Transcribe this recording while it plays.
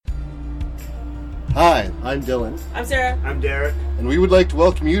Hi, I'm Dylan. I'm Sarah. I'm Derek. And we would like to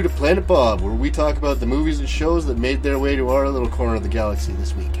welcome you to Planet Bob, where we talk about the movies and shows that made their way to our little corner of the galaxy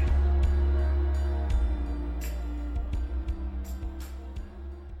this week.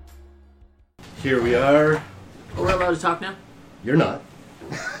 Here we are. Oh, we're allowed to talk now? You're not.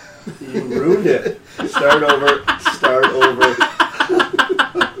 You ruined it. Start over.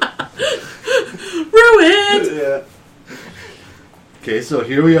 Ruined! Yeah. Okay, so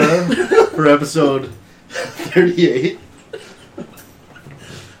here we are for episode 38.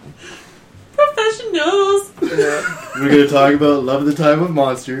 Professionals! Yeah. We're going to talk about Love of the Time of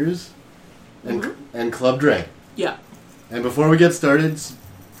Monsters and Club Dread. Yeah. And before we get started,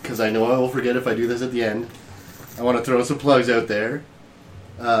 because I know I will forget if I do this at the end, I want to throw some plugs out there.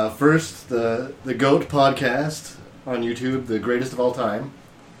 First, the GOAT podcast on YouTube, the greatest of all time.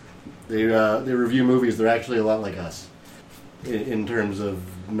 They review movies. They're actually a lot like us in terms of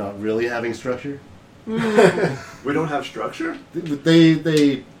not really having structure. We don't have structure?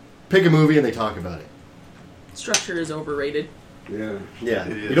 They pick a movie and they talk about it. Structure is overrated. Yeah. Yeah,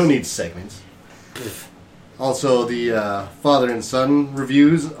 It is. you don't need segments. Also, the father and son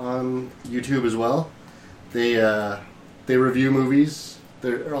reviews on YouTube as well. They review movies.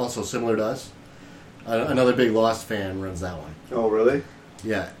 They're also similar to us. Another big Lost fan runs that one. Oh, really?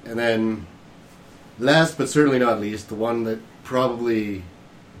 Yeah, and then last but certainly not least, the one that probably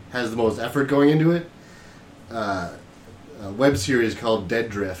has the most effort going into it, a web series called Dead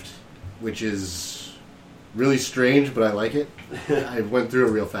Drift, which is really strange, but I like it. I went through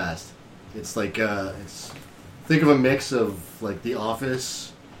it real fast. It's like think of a mix of like The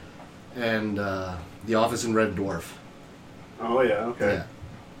Office and The Office and Red Dwarf. Oh, yeah, okay. Yeah.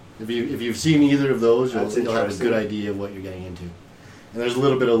 If you've seen either of those, That's you'll have a interesting. good idea of what you're getting into. And there's a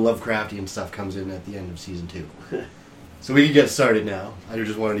little bit of Lovecraftian stuff comes in at the end of season 2. So we can get started now. I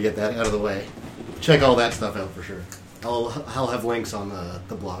just wanted to get that out of the way. Check all that stuff out for sure. I'll have links on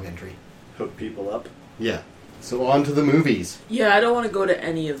the blog entry. Hook people up. Yeah. So on to the movies. Yeah, I don't want to go to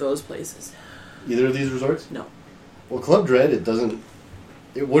any of those places. Either of these resorts? No. Well, Club Dread,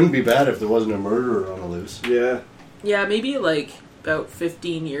 it wouldn't be bad if there wasn't a murderer on the loose. Yeah. Yeah, maybe like about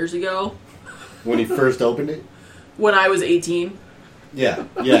 15 years ago When he first opened it? when I was 18. Yeah.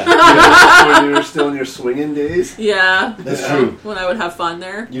 When you were still in your swinging days? Yeah. That's true. When I would have fun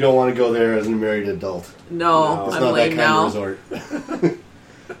there. You don't want to go there as a married adult. No, It's I'm not that lame kind now. of resort.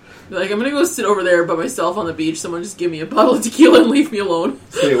 Be like, I'm gonna go sit over there by myself on the beach. Someone just give me a bottle of tequila and leave me alone.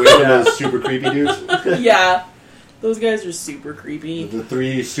 Stay away from those super creepy dudes. Yeah. Those guys are super creepy. The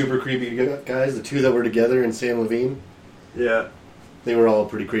 3 super creepy guys, the 2 that were together in Sam Levine, Yeah. they were all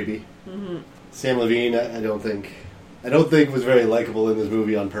pretty creepy. Mm-hmm. Sam Levine, I don't think was very likable in this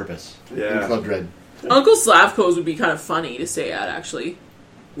movie on purpose. Yeah. In Club Dread. Uncle Slavko's would be kind of funny to stay at, actually.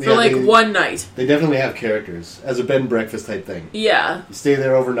 For Yeah, like they- one night. They definitely have characters as a bed and breakfast type thing. Yeah. You stay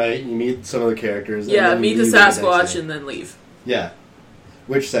there overnight, you meet some of the characters. and Yeah, then meet you the leave the next Sasquatch day. and then leave. Yeah.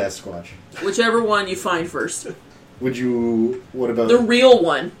 Which Sasquatch? Whichever one you find first. What about The real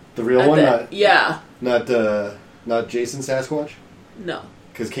one. the real I one? bet. Yeah. Not Jason Sasquatch? No.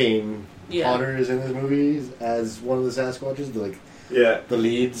 Because Kane Yeah. Hodder is in this movie as one of the Sasquatches, Yeah. the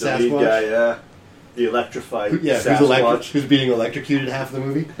lead The Sasquatch. lead guy, yeah. The electrified Sasquatch. Who's being electrocuted half the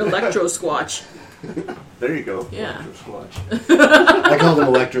movie. Electro Squatch. There you go. Yeah. Sasquatch. I called him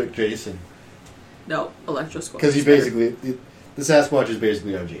Electric Jason. No, Electro Squatch. Because he basically, the Sasquatch is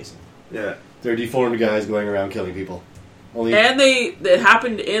basically our Jason. Yeah. They're deformed guys going around killing people. Only, And it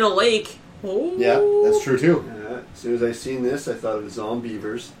happened in a lake. Oh. yeah, that's true too. Yeah. As soon as I seen this, I thought of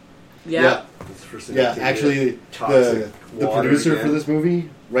Zombievers. Yeah. That's the first thing Yeah, that came to actually, me. Toxic the water producer again. for this movie,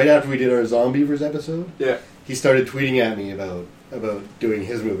 right after we did our Zombievers episode, Yeah. he started tweeting at me about doing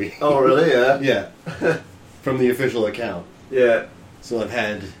his movie. Oh, really? Yeah. Yeah, from the official account. Yeah. So I've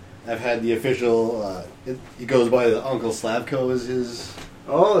had the official. He goes by the Uncle Slavko as his.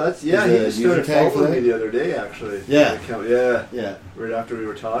 Oh, that's yeah. He Is just the user started tag for following me that? the other day, actually. Yeah. Yeah. Yeah, Right after we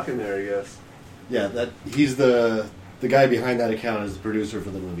were talking there, I guess. yeah. That he's the guy behind that account is the producer for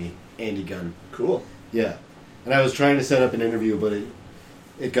the movie, Andy Gunn. Cool. Yeah, and I was trying to set up an interview, but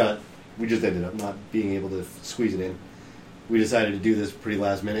we just ended up not being able to squeeze it in. We decided to do this pretty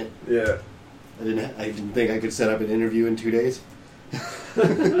last minute. Yeah. I didn't think I could set up an interview in 2 days.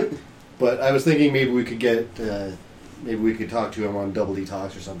 But I was thinking maybe we could talk to him on Double D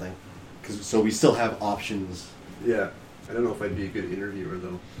Talks or something, so we still have options. Yeah. I don't know if I'd be a good interviewer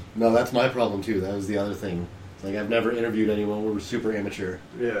though. No, that's my problem too. That was the other thing. Like I've never interviewed anyone. We're super amateur.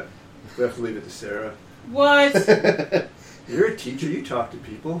 Yeah. Definitely leave it to Sarah. What? You're a teacher. You talk to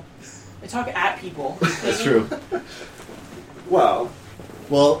people. I talk at people. That's true. Well,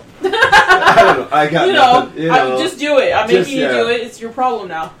 Well, I don't know. I got nothing. Just do it. I'm making you yeah. do it. It's your problem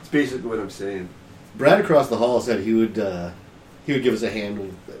now. It's basically what I'm saying. Brad across the hall said he would give us a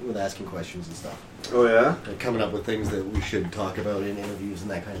hand with asking questions and stuff. Oh yeah. Like coming up with things that we should talk about in interviews and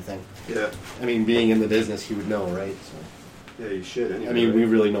that kind of thing. Yeah. I mean, being in the business, he would know, right? So, Yeah, you should. Anyway, I mean, we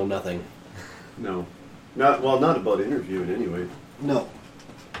right? really know nothing. No, not about interviewing anyway. No.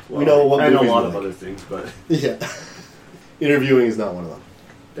 Well, We know what I know a movies lot we of like. other things, but Yeah. Interviewing is not one of them.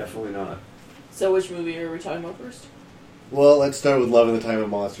 definitely not. So, which movie are we talking about first? Well, let's start with Love in the Time of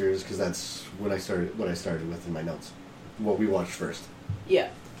Monsters because that's what I started with in my notes. What we watched first. Yeah.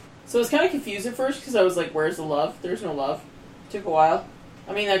 So I was kind of confused at first because I was like, "Where's the love?" There's no love. Took a while.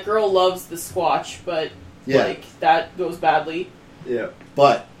 I mean, that girl loves the Squatch, but Yeah. like that goes badly. Yeah.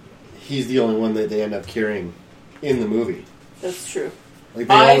 But he's the only one that they end up carrying in the movie. That's true. Like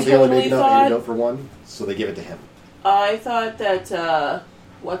I they only totally make it thought- out for one, so they give it to him. I thought that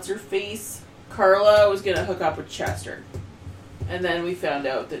what's her face, Carla, was gonna hook up with Chester, and then we found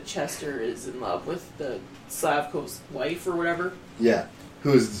out that Chester is in love with the Slavko's wife or whatever. Yeah.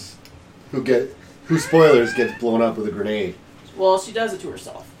 Who spoilers gets blown up with a grenade. Well, she does it to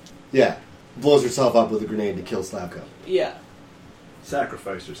herself. Yeah. Blows herself up with a grenade to kill Slavko. Yeah.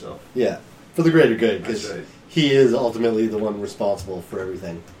 Sacrifice yourself. Yeah. For the greater good, because That's right. he is ultimately the one responsible for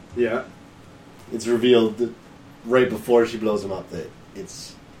everything. Yeah. It's revealed that right before she blows him up that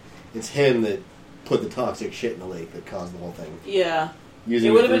it's him that put the toxic shit in the lake that caused the whole thing. Yeah. Using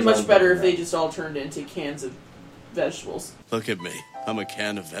It would have for been his much own better if they benefit. just all turned into cans of vegetables. Look at me. I'm a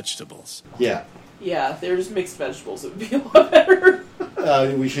can of vegetables. Yeah. Yeah, if they were just mixed vegetables, it would be a lot better.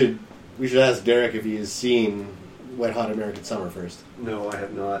 We should ask Derek if he has seen Wet Hot American Summer first. No, I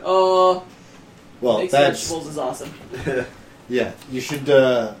have not. Oh, Well, mixed that's vegetables is awesome. yeah. You should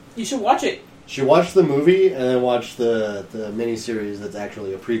You should watch it. watch the movie and then watch the miniseries that's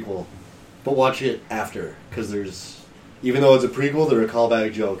actually a prequel, but watch it after because there's even though it's a prequel, there are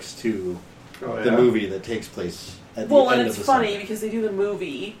callback jokes to Oh, yeah? the movie that takes place at the Well, end and of it's the funny summer. because they do the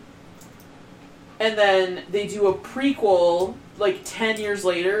movie, and then they do a prequel like 10 years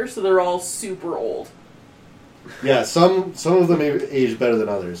later, so they're all super old. Yeah, some of them may age better than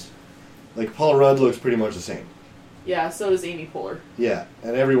others. Like Paul Rudd looks pretty much the same. Yeah, so does Amy Poehler. Yeah,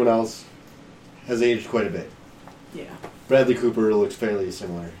 and everyone else has aged quite a bit. Yeah, Bradley Cooper looks fairly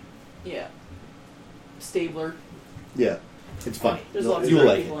similar. yeah. Stabler. Yeah, it's funny. There's lots of You'll great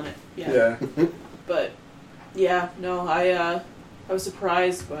like people it. in it. Yeah. Yeah. But yeah, no, I was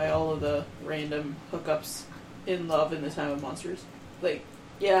surprised by all of the random hookups in Love in the Time of Monsters. Like,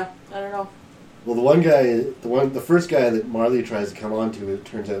 yeah, I don't know. Well, the first guy that Marley tries to come on to, it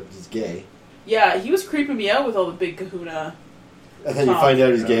turns out is gay, Yeah, he was creeping me out with all the big kahuna. and then you Tom. find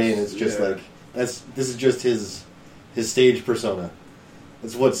out he's gay, and it's just Yeah. like this is just his stage persona.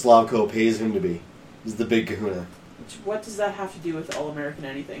 That's what Slavko pays him to be. Is the big kahuna. What does that have to do with All American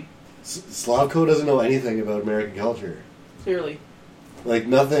anything? Slavko doesn't know anything about American culture. Clearly. Like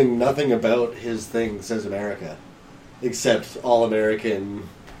nothing about his thing says America, except All American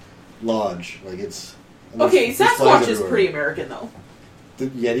Lodge. Like it's Okay, there's flags Sasquatch is everywhere. pretty American, though. The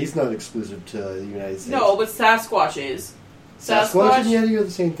Yeti's not exclusive to the United States. No, but Sasquatch is. Sasquatch and Yeti are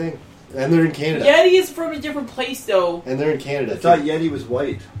the same thing, and they're in Canada. Yeti is from a different place, though. And they're in Canada. I thought too. Yeti was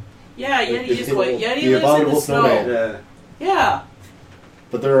white. Yeah, Yeti is white. Yeti The lives in abominable the snow. snowman. Yeah. Yeah.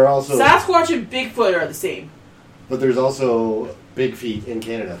 But there are also Sasquatch and Bigfoot are the same. but there's also Big Feet in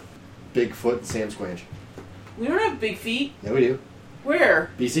Canada. Bigfoot and Sam Squanch. We don't have big feet. Yeah, we do.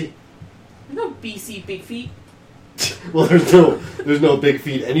 Where? BC. There's no BC big feet. Well, there's no big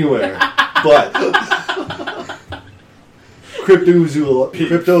feet anywhere, but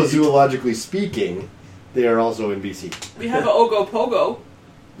cryptozoologically speaking, they are also in BC. We have a Ogopogo.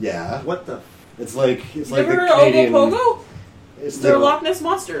 Yeah, What the? it's like You the never heard Canadian. of Ogopogo? It's They're a the, Loch Ness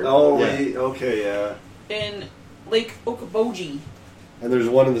Monster. Oh, Yeah. wait. Okay, yeah. In Lake Okoboji. and there's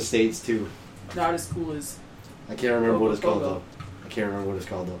one in the States too. Not as cool as... I can't remember what it's called Ogopogo. though. I can't remember what it's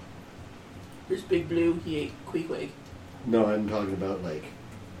called though. There's Big Blue. He ate Queequeg. No, I'm talking about like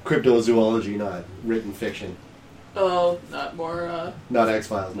cryptozoology, not written fiction, Oh, not more, not X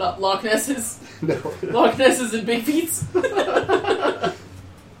Files. not Loch Nesses. No, Loch Nesses and Big Feets.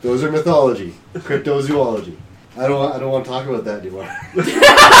 those are mythology. Cryptozoology. I don't want to talk about that anymore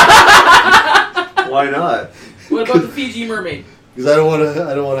Why not? What about the Fiji mermaid? because I don't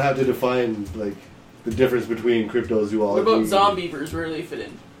want to have to define like the difference between cryptozoology. What about zombievers? Where do they fit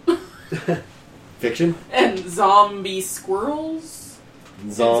in? fiction? And zombie squirrels?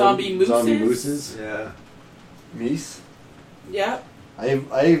 zombie mooses? Zombie mooses. Yeah. Meese? Yeah. I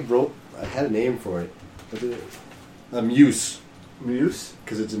had a name for it. A muse. Muse?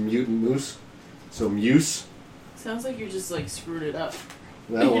 because it's a mutant moose. So Muse. Sounds like you're just like screwing it up.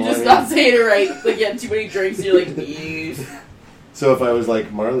 Well, You're just I mean- not saying it right. Like getting too many drinks, and you're like, "Ew." So if I was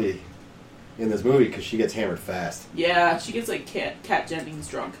like Marley in this movie, because she gets hammered fast. Yeah, she gets like Kat Jennings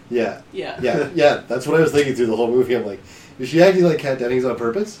drunk. Yeah. Yeah. Yeah. That's what I was thinking through the whole movie. I'm like, is she acting like Kat Dennings on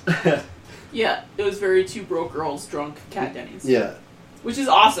purpose? Yeah, it was very two broke girls drunk Kat Dennings. Yeah. Which is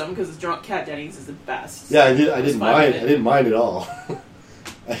awesome because drunk Kat Dennings is the best. Yeah, I was didn't fine mind. with I it. didn't mind at all.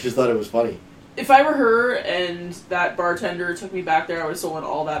 I just thought it was funny. If I were her and that bartender took me back there, I would have stolen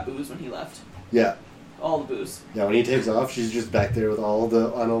all that booze when he left. Yeah. All the booze. Yeah, when he takes off, she's just back there with all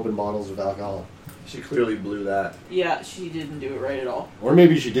the unopened bottles of alcohol. She clearly blew that. Yeah, she didn't do it right at all. Or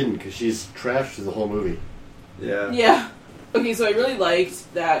maybe she didn't, because she's trashed through the whole movie. Yeah. Yeah. Okay, so I really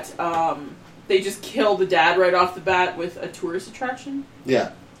liked that they just killed the dad right off the bat with a tourist attraction.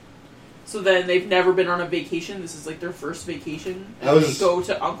 Yeah. So then they've never been on a vacation. This is like their first vacation. And I was- they go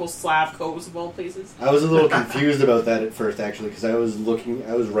to Uncle Slavko's of all places. I was a little confused about that at first, actually, because I was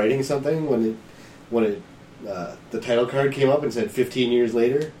writing something when the title card came up and said 15 years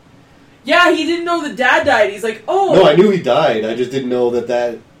later. Yeah, he didn't know the dad died. He's like, oh. No, I knew he died. I just didn't know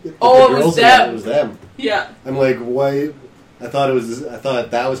that Oh, the it was girls in that, them. it was them. Yeah. I'm like, why? I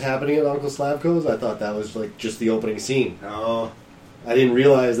thought that was happening at Uncle Slavko's. I thought that was like just the opening scene. Oh. I didn't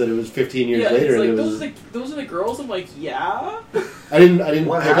realize that it was 15 years Yeah, later. it's like, and it was, those are the girls? I'm like, yeah? I didn't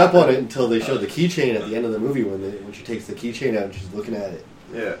What pick up on happened? it until they showed the keychain at the end of the movie when she takes the keychain out and she's looking at it.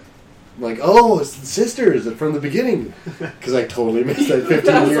 Yeah. I'm like, oh, it's the sisters from the beginning. Because I totally missed that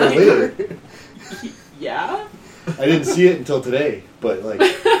 15 I was years like- later. Yeah? I didn't see it until today, but like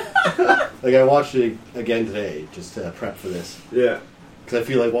I watched it again today just to prep for this. Yeah. Because I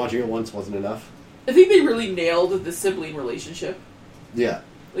feel like watching it once wasn't enough. I think they really nailed the sibling relationship. Yeah.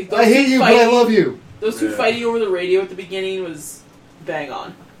 Like those I hate two you, but I fighting- love you. Those two Yeah. fighting over the radio at the beginning was bang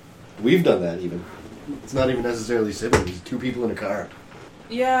on. We've done that even. It's not even necessarily siblings. Two people in a car.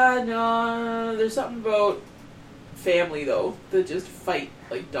 Yeah, no, there's something about family, though, that just fight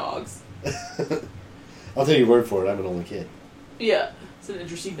like dogs. I'll take your word for it. I'm an only kid. Yeah, it's an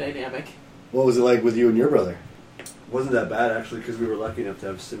interesting dynamic. What was it like with you and your brother? Wasn't that bad, actually, because we were lucky enough to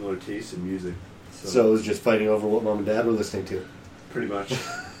have similar tastes in music. So it was just fighting over what mom and dad were listening to. Pretty much.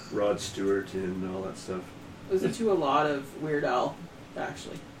 Rod Stewart and all that stuff. Listen to a lot of Weird Al,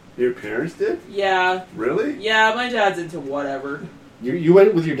 actually. Your parents did? Yeah, Really? yeah, my dad's into whatever. You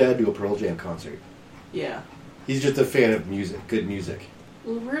went with your dad to a Pearl Jam concert. Yeah. He's just a fan of music, good music.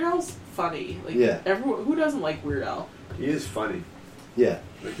 Well, Weird Al's funny. Like, Yeah. everyone, who doesn't like Weird Al? He is funny. Yeah,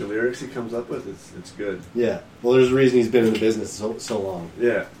 Like the lyrics he comes up with, it's good. yeah. Well, there's a reason he's been in the business so long.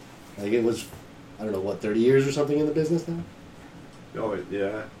 Yeah. Like it was, I don't know, what, 30 years or something in the business now? Oh,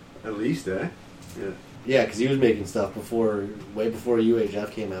 yeah. At least, eh? Yeah. Yeah, because he was making stuff way before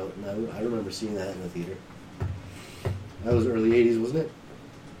UHF came out, and I remember seeing that in the theater. That was early 80s, wasn't it?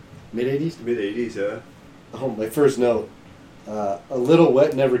 Mid 80s? Mid-80s, yeah. Oh, my first note. A little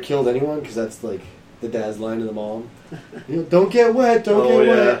wet never killed anyone, because that's like the dad's line to the mom. You know, don't get wet, don't Oh, get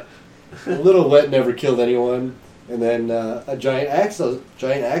yeah. wet. A little wet never killed anyone. And then a giant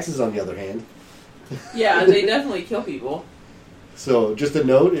axes on the other hand. Yeah, they definitely kill people. So just a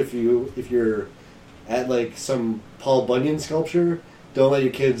note, if you're at like some Paul Bunyan sculpture, don't let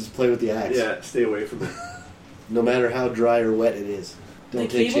your kids play with the axe. Yeah, stay away from it. No matter how dry or wet it is. Don't The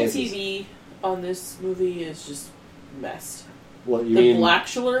take cable chances. TV on this movie is just messed. What you The mean?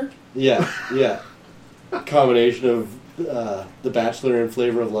 Blackshiller? Yeah, yeah. Combination of The Bachelor and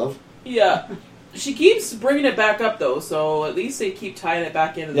Flavor of Love. Yeah. She keeps bringing it back up, though, so at least they keep tying it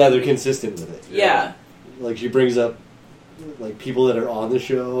back into the Yeah, they're movie. consistent with it. Yeah. Like she brings up like people that are on the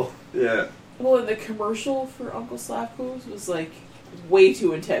show. Yeah. Well, and the commercial for Uncle Slavko's was, like, way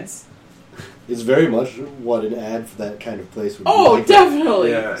too intense. It's very much what an ad for that kind of place would Oh, be like.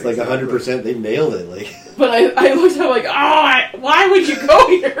 definitely! Yeah. It's like 100%. They nailed it. Like But I looked at it like, why would you go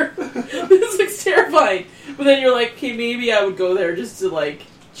here? This looks terrifying. But then you're like, okay, maybe I would go there just to, like,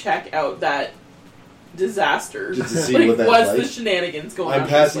 check out that disaster. Just to see like, what that's what's like. the shenanigans going on? I'm in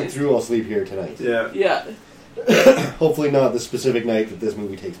passing this place? through. I'll sleep here tonight. Yeah. Yeah. Hopefully not the specific night that this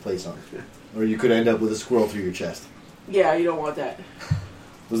movie takes place on, or you could end up with a squirrel through your chest. Yeah, you don't want that.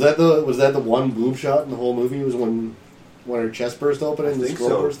 Was that the one boob shot in the whole movie? Was when her chest burst open and I the think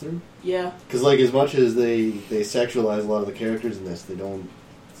squirrel so. burst through? Yeah. Because like as much as they sexualize a lot of the characters in this, they don't.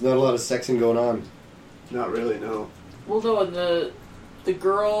 There's not a lot of sexing going on. Not really, no. Well, no, and the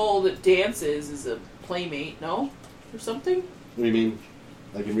girl that dances is a playmate, no? Or something? What do you mean?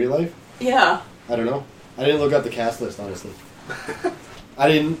 Like in real life? Yeah. I don't know. I didn't look up the cast list honestly. I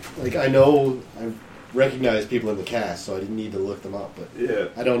didn't like. I know recognize people in the cast, so I didn't need to look them up. But Yeah.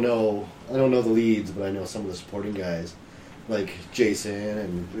 I don't know the leads, but I know some of the supporting guys, like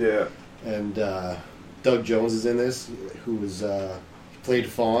Jason and Doug Jones is in this, who was played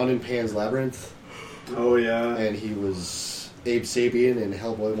Fawn in Pan's Labyrinth, Oh, yeah. and he was Abe Sapien in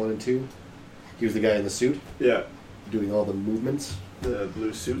Hellboy 1 and 2. He was the guy in the suit Yeah. doing all the movements. The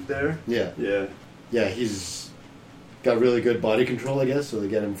blue suit there. Yeah, Yeah. yeah, he's got really good body control, I guess. So they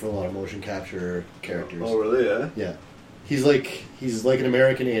get him for a lot of motion capture characters. Oh, really? Yeah. Yeah, he's like an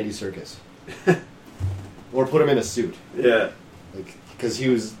American Andy Serkis, or put him in a suit, Yeah. like because he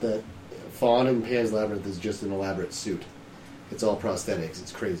was that Fawn in Pan's Labyrinth is just an elaborate suit. It's all prosthetics.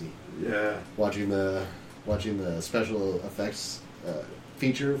 It's crazy. Yeah. Watching the special effects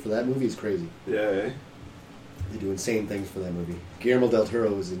feature for that movie is crazy. Yeah. Eh? They do insane things for that movie. Guillermo del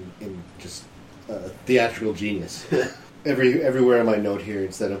Toro is in just theatrical genius. Everywhere in my note here,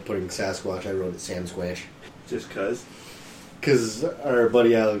 instead of putting Sasquatch, I wrote it Sam Squanch. Just cuz. Because our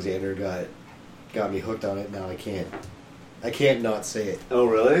buddy Alexander got me hooked on it. Now I can't not say it. Oh,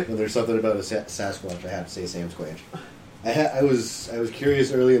 really? When there's something about a Sasquatch, I have to say Sam Squanch. I was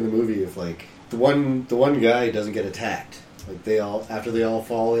curious early in the movie if like the one guy doesn't get attacked. Like after they all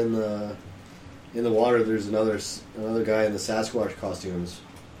fall in the water, there's another guy in the Sasquatch costumes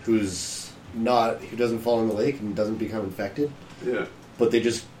who doesn't fall in the lake and doesn't become infected. Yeah. But they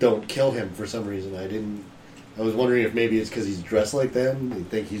just don't kill him for some reason. I was wondering if maybe it's because he's dressed like them. They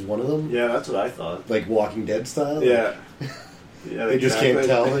think he's one of them. Yeah, that's what I thought. Like Walking Dead style. Yeah. Yeah. They just can't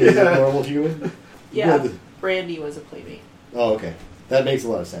tell that he's a normal human. Yeah, Brandy was a playmate. Oh, okay. That makes a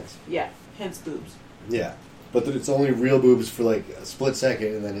lot of sense. Yeah, hence boobs. Yeah. But it's only real boobs for like a split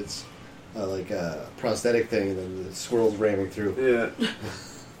second, and then it's like a prosthetic thing, and then the squirrel's ramming through. Yeah.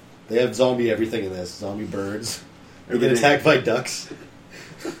 They have zombie everything in this. Zombie birds. They get Everything. attacked by ducks.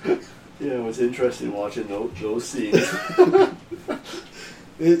 Yeah, it was interesting watching those scenes.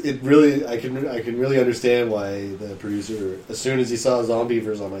 It really, I can really understand why the producer, as soon as he saw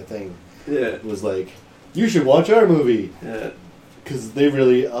Zombievers on my thing, Yeah. was like, "You should watch our movie," Yeah. because they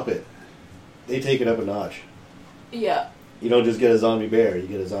really up it. They take it up a notch. Yeah. You don't just get a zombie bear; you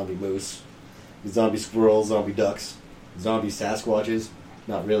get a zombie moose, zombie squirrels, zombie ducks, zombie Sasquatches.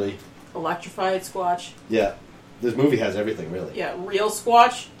 Not really. Electrified Squatch. Yeah, this movie has everything really. Yeah, real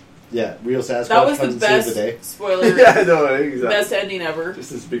Squatch. Yeah, real Sasquatch That was comes the and saves best the day. spoiler. Yeah, I know, exactly. Best ending ever.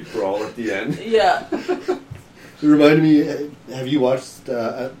 Just this big brawl at the end. Yeah. It reminded me. Have you watched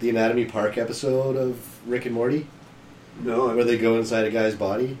the Anatomy Park episode of Rick and Morty, No, where they go inside a guy's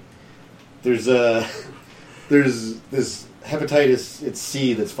body? There's this hepatitis. It's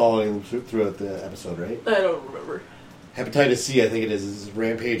C that's following them throughout the episode, right? I don't remember. Hepatitis C, I think it is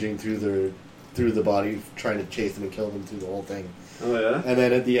rampaging through the body, trying to chase them and kill them through the whole thing. Oh, yeah? And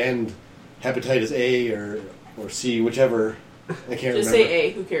then at the end, hepatitis A or C, whichever, I can't Just remember. say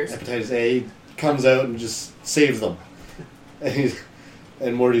A, who cares? Hepatitis A comes out and just saves them.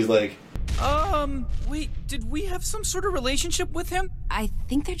 And Morty's like, Wait, did we have some sort of relationship with him? I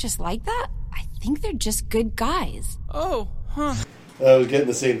think they're just like that. I think they're just good guys. Oh, huh. I was getting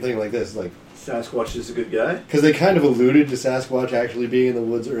the same thing like this, like, Sasquatch is a good guy? because they kind of alluded to Sasquatch actually being in the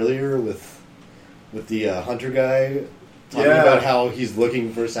woods earlier with the hunter guy talking Yeah. about how he's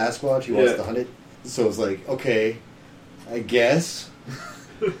looking for Sasquatch. He wants Yeah. to hunt it. So it's like, okay, I guess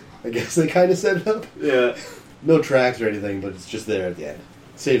they kind of set it up. Yeah. No tracks or anything, but it's just there at the end.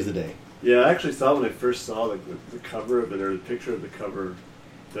 Saves the day. Yeah, I actually thought when I first saw the cover of it, or the picture of the cover,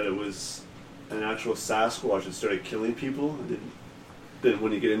 that it was an actual Sasquatch that started killing people. Then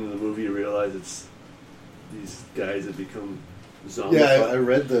when you get into the movie, you realize it's these guys that become zombies. Yeah, I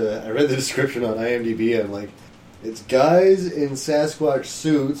read the description on IMDb. And I'm like, it's guys in Sasquatch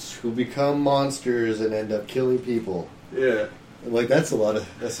suits who become monsters and end up killing people. Yeah. And like that's a lot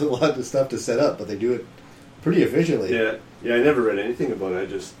of stuff to set up, but they do it pretty efficiently. Yeah. Yeah, I never read anything about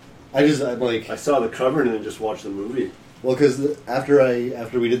it. I'm like, I saw the cover and then just watched the movie. well, because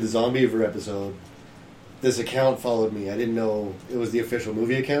after we did the Zombiever episode, this account followed me. I didn't know it was the official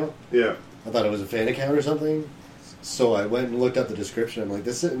movie account. Yeah. I thought it was a fan account or something. So I went and looked up the description. I'm like,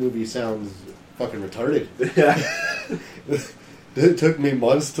 this movie sounds fucking retarded. Yeah. It took me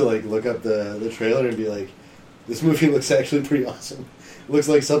months to like look up the trailer and be like, this movie looks actually pretty awesome. It looks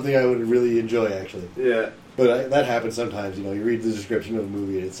like something I would really enjoy, actually. Yeah. But that happens sometimes. You know, you read the description of a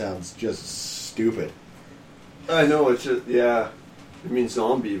movie and it sounds just stupid. I know, it's just, yeah. I mean,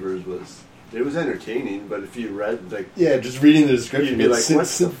 Zombievers was entertaining, but if you read, like... Yeah, just reading the description, You'd be it's, like, what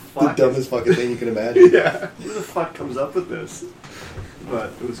it's the the fuck dumbest fucking thing you can imagine. Yeah. Who the fuck comes up with this?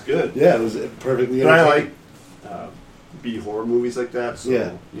 But it was good. Yeah, it was perfectly But I entertaining. like B horror movies like that. So,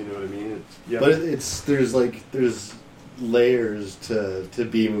 Yeah. you know what I mean. Yeah, But there's layers to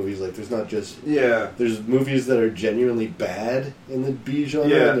B movies. Like there's not just there's movies that are genuinely bad in the B genre,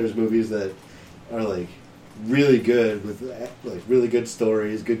 Yeah. and there's movies that are like really good with like really good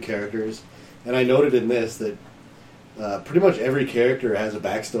stories, good characters. And I noted in this that pretty much every character has a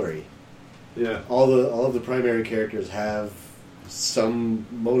backstory. Yeah. All of the primary characters have some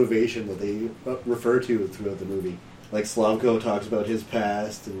motivation that they refer to throughout the movie. Like Slavko talks about his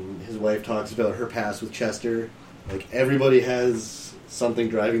past, and his wife talks about her past with Chester. Like everybody has something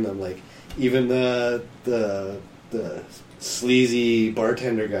driving them. Like even the sleazy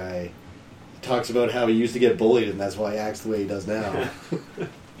bartender guy talks about how he used to get bullied, and that's why he acts the way he does now.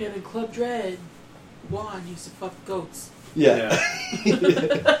 And in Club Dread, Juan used to fuck goats. Yeah.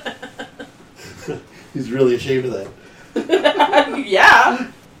 He's really ashamed of that. Yeah.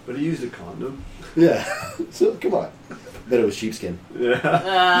 But he used a condom. Yeah. So come on. Bet it was sheepskin.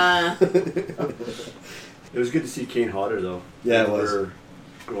 Yeah. It was good to see Kane Hodder though. Yeah, it was. We're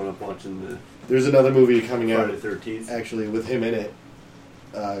growing up watching the There's another movie coming out Friday the 13th. actually with him in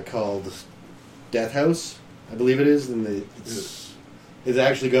it called Death House, I believe it is, and it's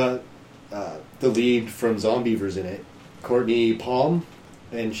actually got the lead from Zombievers in it, Courtney Palm,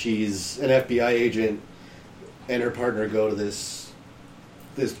 and she's an FBI agent, and her partner go to this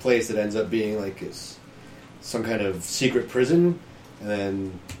place that ends up being like some kind of secret prison, and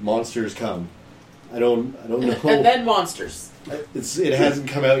then monsters come. I don't know. And then monsters. It hasn't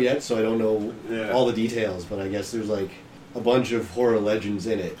come out yet, so I don't know Yeah. all the details. But I guess there's like a bunch of horror legends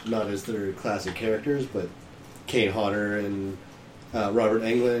in it, not as their classic characters, but Kane Hodder and Robert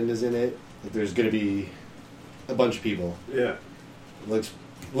Englund is in it. Like, there's going to be a bunch of people. Yeah. It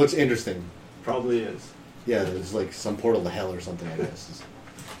looks interesting. Probably is. Yeah, there's like some portal to hell or something. I guess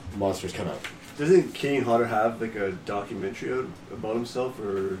monsters come out. Doesn't Kane Hodder have like a documentary out about himself,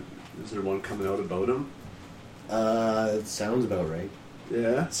 or is there one coming out about him? It sounds about right.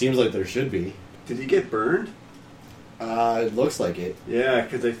 Yeah. Seems like there should be. Did he get burned? It looks like it. Yeah,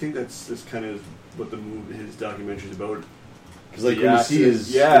 because I think that's kind of what his documentary's about. Because like The when you see accident-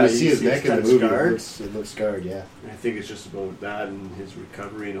 his yeah, when you see you his see neck it's in the kinda movie, scarred. it looks scarred. Yeah. I think it's just about that and his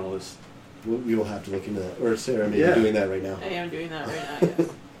recovery and all this. We will have to look into that. Or Sarah may be Yeah. doing that right now. I am doing that right now, yes.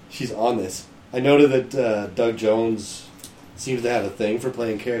 She's on this. I noted that Doug Jones seems to have a thing for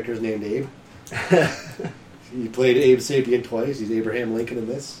playing characters named Abe. He played Abe Sapien twice. He's Abraham Lincoln in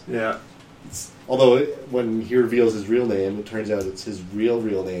this. Yeah. Although when he reveals his real name, it turns out it's his real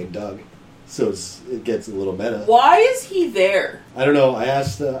name, Doug. So it gets a little meta. Why is he there? I don't know. I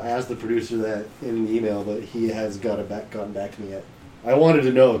asked the producer that in an email, but he has gotten back to me yet. I wanted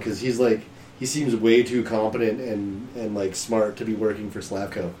to know because he seems way too competent and like smart to be working for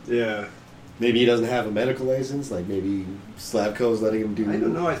Slavko. Yeah. Maybe he doesn't have a medical license. Like maybe Slavko's letting him do. I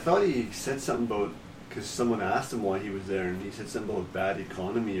don't know. I thought he said something about, because someone asked him why he was there, and he said something about bad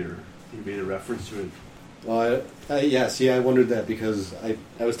economy, or he made a reference to it. Well, yeah. See, I wondered that because I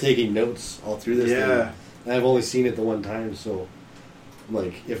was taking notes all through this. Yeah. thing, and I've only seen it the one time, so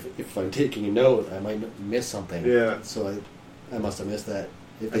like if I'm taking a note, I might miss something. Yeah. So I must have missed that.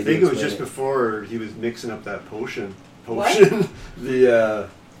 If I they think do it was explain just before he was mixing up that potion. What? The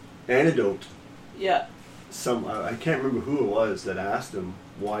antidote. Yeah. I can't remember who it was that asked him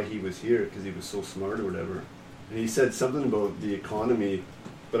why he was here, because he was so smart or whatever. And he said something about the economy,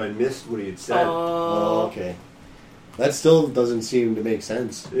 but I missed what he had said. Oh, okay. That still doesn't seem to make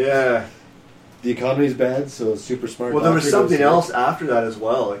sense. Yeah. The economy's bad, so a super smart. Well, there was doctor goes something there. else after that as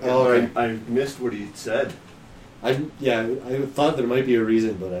well. Like, Oh, okay. I missed what he said. I thought there might be a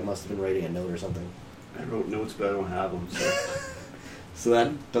reason, but I must have been writing a note or something. I wrote notes, but I don't have them. So. So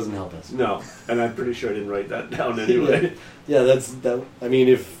that doesn't help us. No, and I'm pretty sure I didn't write that down anyway. Yeah, that's that. I mean,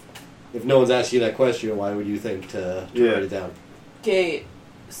 if no one's asked you that question, why would you think to Yeah. write it down? Okay,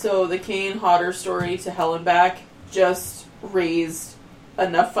 so the Kane Hodder story to Hell and Back just raised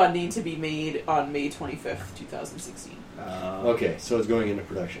enough funding to be made on May 25th, 2016. Okay, so it's going into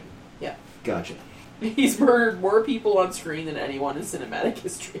production. Yeah. Gotcha. He's murdered more people on screen than anyone in cinematic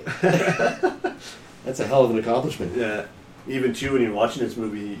history. That's a hell of an accomplishment. Yeah, even too when you're watching this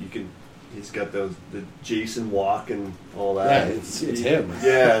movie, he's got the Jason walk and all that. Yeah, it's him.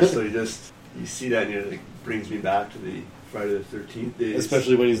 Yeah, so you see that and it brings me back to the Friday the 13th days.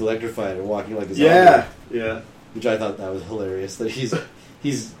 Especially when he's electrified and walking like a zombie. Yeah. Which I thought that was hilarious. That he's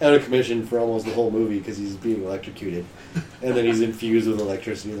out of commission for almost the whole movie because he's being electrocuted, and then he's infused with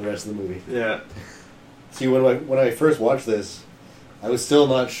electricity the rest of the movie. Yeah. See, when I first watched this, I was still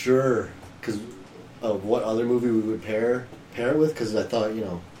not sure because of what other movie we would pair it with. Because I thought,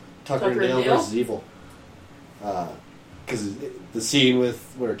 Tucker and Dale and Dale? versus Evil. because the scene with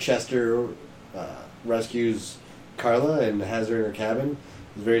where Chester rescues Carla and has her in her cabin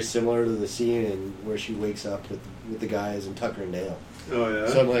is very similar to the scene in where she wakes up with the guys in Tucker and Dale. Oh yeah.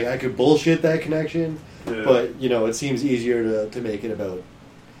 So I'm like, I could bullshit that connection, Yeah. but you know, it seems easier to make it about.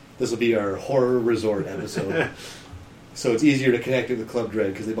 This will be our horror resort episode, so it's easier to connect it with Club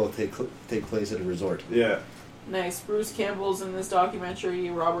Dread because they both take place at a resort. Yeah. Nice. Bruce Campbell's in this documentary.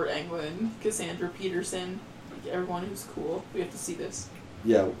 Robert Englund, Cassandra Peterson, like everyone who's cool. We have to see this.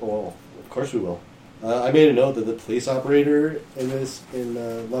 Yeah, well, of course we will. I made a note that the police operator in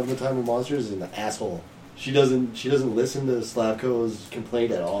Love and the Time of Monsters is an asshole. She doesn't listen to Slavko's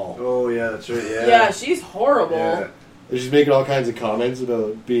complaint at all. Oh yeah, that's right. Yeah. Yeah, she's horrible. Yeah. She's making all kinds of comments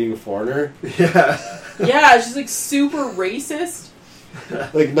about being a foreigner. Yeah. Yeah, she's like super racist,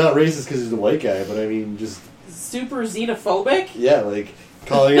 Like, not racist because he's a white guy, but I mean, just, super xenophobic. yeah, like,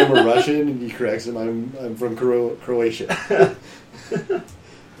 calling him a Russian, and he corrects him, I'm from Croatia.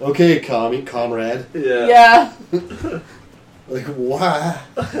 Okay, comrade. Yeah. Yeah. Like, why?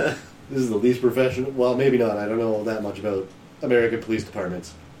 This is the least professional. Well, maybe not. I don't know that much about American police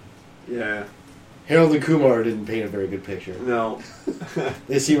departments. Yeah. Harold and Kumar didn't paint a very good picture. No.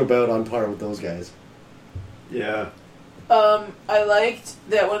 They seem about on par with those guys. Yeah. I liked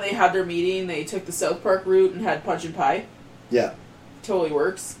that when they had their meeting, they took the South Park route and had punch and pie. Yeah. Totally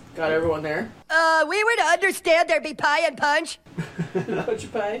works. Got everyone there. We were to understand there'd be pie and punch. Punch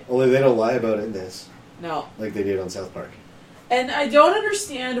and pie. Only they don't lie about it in this, No. like they did on South Park. And I don't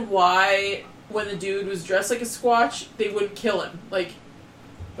understand why, when the dude was dressed like a Squatch, they wouldn't kill him. Like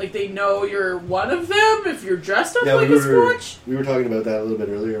they know you're one of them if you're dressed up like a Squatch? We were talking about that a little bit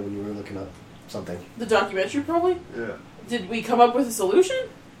earlier when you were looking up something. The documentary, probably? Yeah. Did we come up with a solution?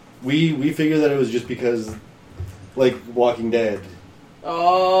 We figured that it was just because, like, Walking Dead,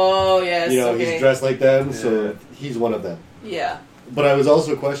 Oh, yes. you know, okay. he's dressed like them, Yeah. so he's one of them. Yeah. But I was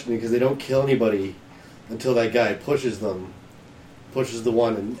also questioning because they don't kill anybody until that guy pushes the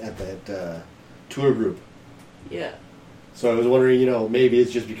one at that tour group. Yeah. So I was wondering, you know, maybe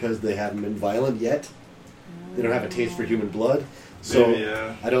it's just because they haven't been violent yet. They don't have a taste for human blood. So Maybe,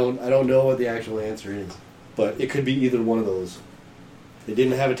 yeah. I don't know what the actual answer is, but it could be either one of those. They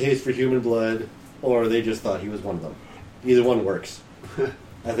didn't have a taste for human blood, or they just thought he was one of them. Either one works.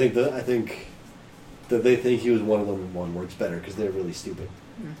 I think that they think he was one of them, and one works better because they're really stupid.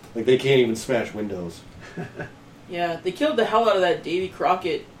 Like, they can't even smash windows. Yeah. They killed the hell out of that Davy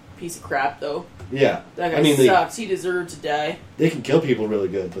Crockett piece of crap, though. Yeah, That guy I mean sucks. He deserved to die. they can kill people really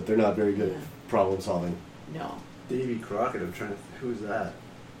good, but they're not very good at problem solving. No. Davy Crockett. I'm trying to. Who's that?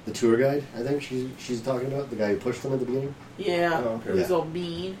 The tour guide, I think she's talking about, the guy who pushed them at the beginning. Yeah. Oh, okay. He was Yeah. all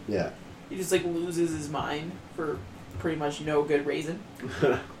mean. Yeah. He just, like, loses his mind for pretty much no good reason.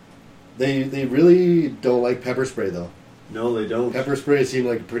 They really don't like pepper spray though. No, they don't. Pepper spray seemed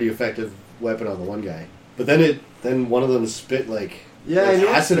like a pretty effective weapon on the one guy, but then one of them spit like Yeah, I noticed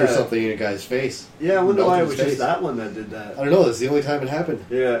acid or that. something in a guy's face. Yeah, I wonder why it Melted was his just face. that one that did that. I don't know. That's the only time it happened.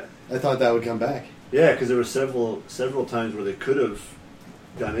 Yeah. I thought that would come back. Yeah, because there were several times where they could have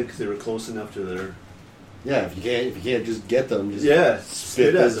done it because they were close enough to their. Yeah, if you can't just get them, just Yeah, spit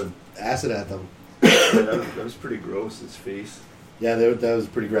spit at this them. acid at them. Yeah, that was pretty gross. His face. Yeah, that was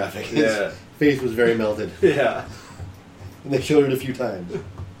pretty graphic. His Yeah. face was very melted, Yeah. and they showed it a few times.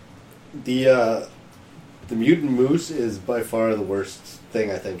 The mutant moose is by far the worst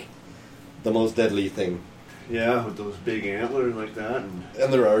thing, I think. The most deadly thing. Yeah, with those big antlers like that,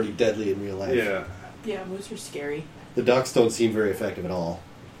 And they're already deadly in real life. yeah. Yeah, moose are scary. The ducks don't seem very effective at all.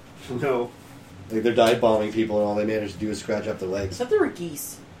 No. Like, they're dive bombing people, and all they manage to do is scratch up their legs. Except they were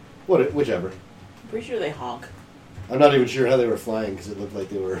geese. Whichever. I'm pretty sure they honk. I'm not even sure how they were flying because it looked like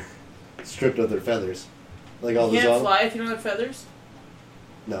they were stripped of their feathers. Like all You the can't fly if you don't have feathers?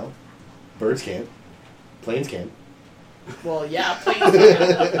 No, birds can't. Planes can't. Well, yeah, planes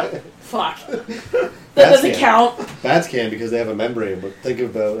can. Fuck. That Bats doesn't can. count. Bats can because they have a membrane. But think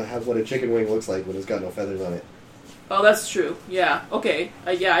about what a chicken wing looks like when it's got no feathers on it. Oh, that's true. Yeah, okay.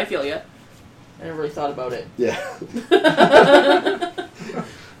 Yeah, I feel ya. I never really thought about it. Yeah.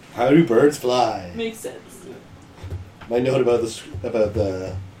 How do birds fly? Makes sense. My note about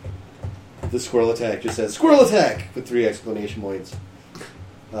the squirrel attack just says squirrel attack with 3 exclamation points.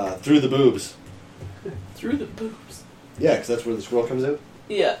 Through the boobs. Through the boobs. Yeah, because that's where the squirrel comes out.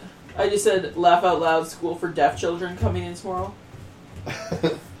 Yeah. I just said laugh out loud school for deaf children coming in tomorrow.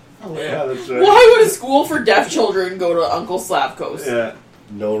 Oh yeah, that's right. Why would a school for deaf children go to Uncle Slavko's? Yeah.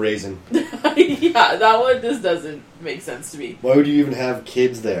 No reason. Yeah, that one just doesn't make sense to me. Why would you even have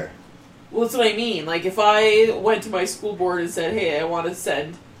kids there? Well, that's what I mean. Like, if I went to my school board and said, hey, I want to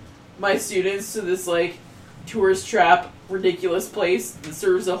send my students to this, like, tourist trap, ridiculous place that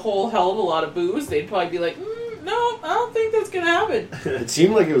serves a whole hell of a lot of booze, they'd probably be like, no, I don't think that's gonna happen. It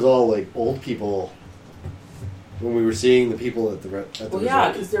seemed like it was all like old people when we were seeing the people at the Well, yeah,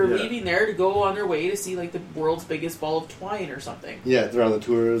 resort. because they're leaving there to go on their way to see like the world's biggest ball of twine or something. Yeah, they're on the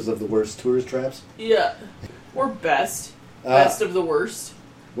tours of the worst tourist traps. Yeah. Or best of the worst.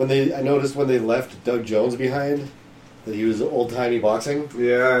 I noticed when they left Doug Jones behind that he was old timey boxing.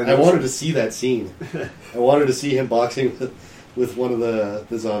 Yeah, I wanted to see that scene. I wanted to see him boxing with one of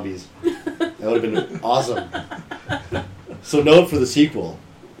the zombies. That would have been awesome. So note for the sequel.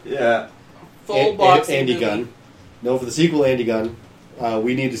 Yeah. Full boxing Andy movie. Gunn. Note for the sequel, Andy Gunn.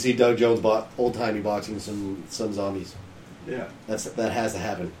 We need to see Doug Jones old timey boxing some zombies. Yeah. That has to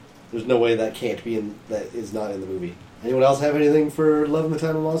happen. There's no way that can't be that is not in the movie. Anyone else have anything for Love and the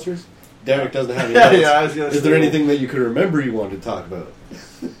Time of Monsters? Derek doesn't have any notes. Yeah, I was gonna Is there anything that you could remember you wanted to talk about?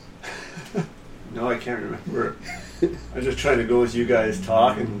 No, I can't remember. I'm just trying to go as you guys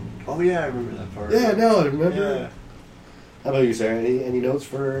talk, and oh yeah, I remember that part. Yeah, no, I remember. Yeah. How about you, Sarah? Any notes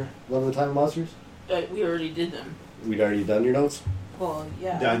for Love and the Time of Monsters? We already did them. We'd already done your notes? Well,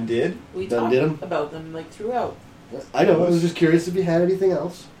 yeah. Done did? We Done talked did 'em? about them like throughout. I know, I was just curious if you had anything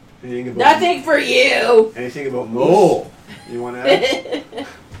else. Anything about Nothing for you! Anything about Moose? Oh! You want to add?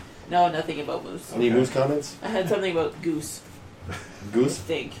 No, nothing about Moose. Any Okay. Moose comments? I had something about Goose, I Goose?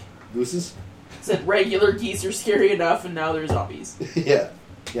 think. Gooses? Said regular geese are scary enough and now they're zombies. Yeah.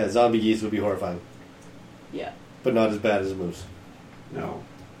 Yeah, zombie geese would be horrifying. Yeah. But not as bad as a moose. No,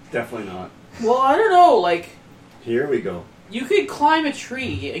 definitely not. Well, I don't know, like, Here we go. you could climb a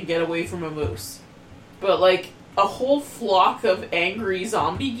tree and get away from a moose. But, like, a whole flock of angry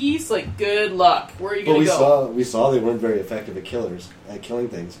zombie geese, like, good luck. Where are you But gonna go? we saw they weren't very effective at killing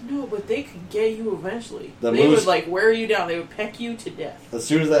things. No, but they could get you eventually. The They moose- would, like, wear you down. They would peck you to death. As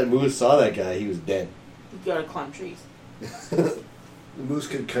soon as that moose saw that guy, he was dead. You gotta climb trees. The moose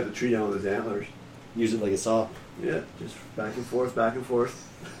could cut a tree down with his antlers. Use it like a saw. Yeah, just back and forth, back and forth.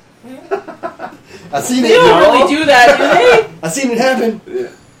 I seen They it. don't really do that, do I seen it happen. Yeah.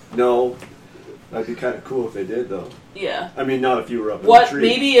 No, that'd be kind of cool if they did, though. they? Yeah. I mean, not if you were up in What? the tree.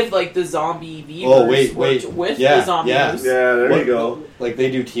 Maybe if, like, the zombie beavers Oh, wait. worked with Yeah, the zombie yeah. moose. Yeah, there you go. Like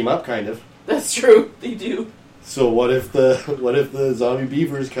they do team up, kind of. That's true. They do. So what if the zombie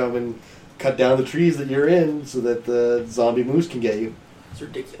beavers come and cut down the trees that you're in so that the zombie moose can get you? It's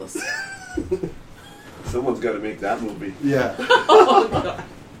ridiculous. Someone's got to make that movie. Yeah. Oh, God.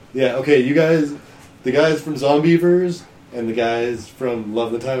 Yeah, okay, you guys, the guys from Zombievers and the guys from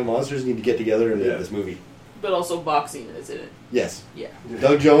Love and the Time of Monsters need to get together and make Yeah. this movie. But also boxing is in it. Yes. Yeah.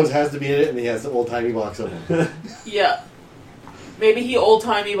 Doug Jones has to be in it and he has the old-timey box on him. Yeah. Maybe he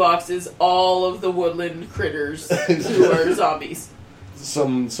old-timey boxes all of the woodland critters who are zombies.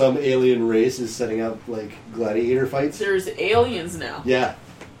 Some alien race is setting up, like, gladiator fights. There's aliens now. Yeah.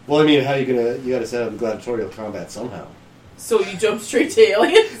 Well, I mean, how you gotta set up gladiatorial combat somehow. So you jump straight to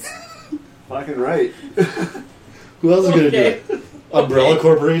aliens? Fucking right. Who else is gonna Okay. do it? Umbrella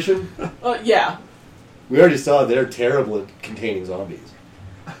Corporation? Yeah. We already saw they're terrible at containing zombies.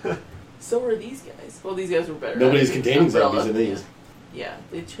 So are these guys. Well, these guys were better. Nobody's at containing Umbrella. zombies in these. Yeah,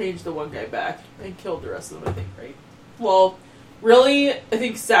 they changed the one guy back and killed the rest of them, I think, right? Well, really, I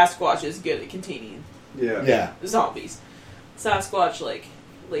think Sasquatch is good at containing Yeah. Yeah. zombies. Sasquatch, like,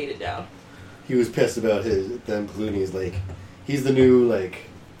 laid it down. He was pissed about them Clooney's, like, he's the new, like,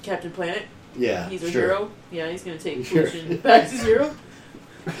 Captain Planet, yeah, he's our sure. hero. Yeah, he's gonna take Sure. pollution back to zero.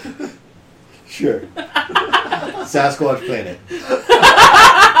 Sure. Sasquatch Planet.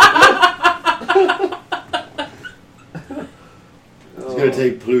 He's gonna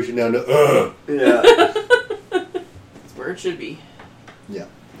take pollution down to Yeah. That's where it should be. yeah,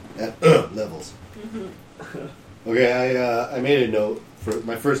 at levels. Okay, I made a note for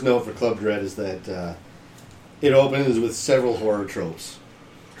my first note for Club Dread is that it opens with several horror tropes.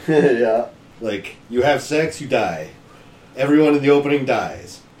 Yeah. Like you have sex, you die. Everyone in the opening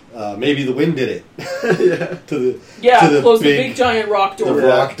dies. Maybe the wind did it. Yeah. Yeah, to the close the big giant rock The door.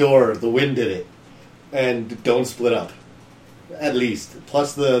 rock door. The wind did it, and don't split up. At least.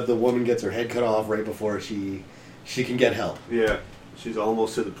 Plus, the woman gets her head cut off right before she can get help. Yeah. She's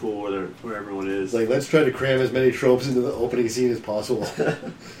almost to the pool where everyone is. It's like, let's try to cram as many tropes into the opening scene as possible.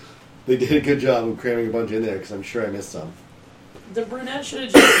 They did a good job of cramming a bunch in there, because I'm sure I missed some. The brunette should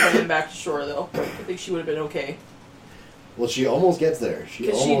have just run him back to shore, though. I think she would have been okay. Well, she almost gets there. She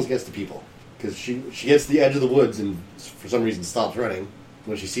 'Cause almost gets to people. Because she gets to the edge of the woods and, for some reason, stops running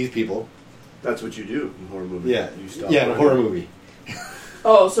when she sees people. That's what you do in horror movies. Yeah, You stop in a running. horror movie.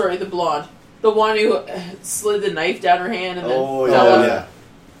 Oh, sorry, the blonde. The one who slid the knife down her hand and then Oh, fell yeah. off. Yeah.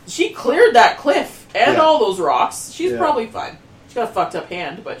 She cleared that cliff. And Yeah. all those rocks. She's Yeah. probably fine. She's got a fucked up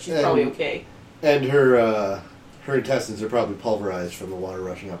hand, but she's probably okay. And her intestines are probably pulverized from the water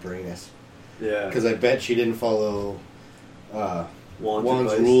rushing up her anus. Yeah. Because I bet she didn't follow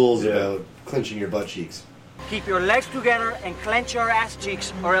Juan's advice. rules Yeah. about clenching your butt cheeks. Keep your legs together and clench your ass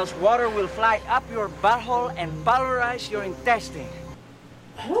cheeks, or else water will fly up your butthole and pulverize your intestine.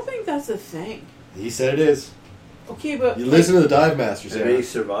 I don't think that's a thing. He said it is. Okay, but... You listen to the Dive Master, And they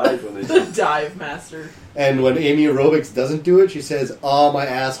Sarah. survived when they The did. dive master. And when Amy Aerobics doesn't do it, she says, "Oh, my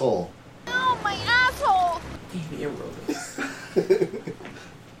asshole." Oh, my asshole! Amy aerobics.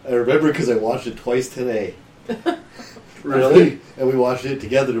 I remember because I watched it twice today. Really? And we watched it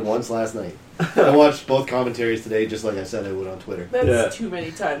together once last night. I watched both commentaries today, just like I said I would on Twitter. That's Yeah. too many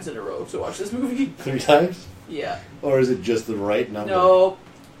times in a row to watch this movie. 3 times? Yeah. Or is it just the right number? No.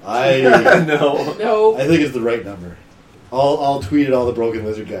 I No. No. I think it's the right number. I'll tweet at all the Broken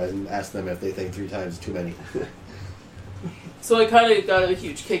Lizard guys and ask them if they think 3 times is too many. So I kind of got a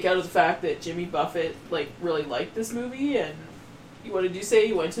huge kick out of the fact that Jimmy Buffett really liked this movie, and what did you say?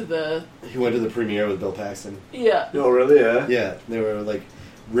 You went to the He went to the premiere with Bill Paxton. yeah No, really? Yeah. Yeah, they were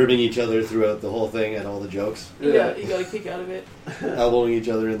ribbing each other throughout the whole thing and all the jokes, yeah. You got a kick out of it. elbowing each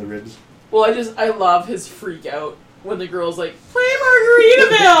other in the ribs. Well, I love his freak out when the girl's like, "Play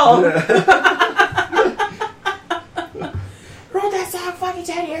Margaritaville." Wrote that song fucking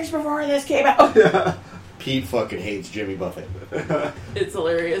 10 years before this came out. Pete fucking hates Jimmy Buffett. It's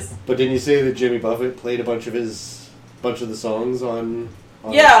hilarious. But didn't you say that Jimmy Buffett played a bunch of the songs on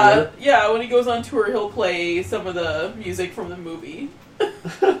Yeah, tour? yeah. When he goes on tour, he'll play some of the music from the movie.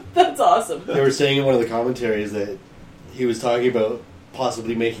 That's awesome. They were saying in one of the commentaries that he was talking about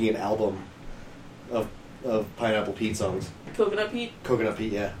possibly making an album of Pineapple Pete songs. Coconut Pete, Coconut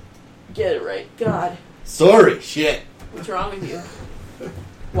Pete, yeah. get it right. God, Sorry, shit. what's wrong with you?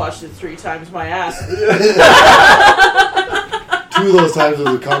 Watched it 3 times my ass. 2 of those times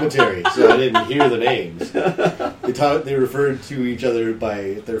was a commentary, so I didn't hear the names. They referred to each other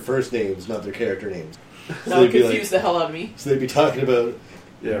by their first names, not their character names. That would confuse the hell out of me. So they'd be talking about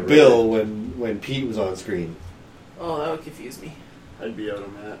Yeah, really. Bill when Pete was on screen. Oh, that would confuse me. I'd be out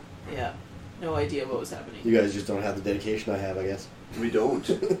on that. Yeah, no idea what was happening. You guys just don't have the dedication I have, I guess. We don't.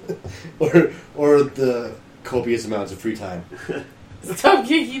 or the copious amounts of free time. Stop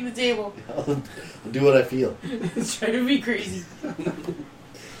kicking the table. I'll do what I feel. It's trying to be crazy.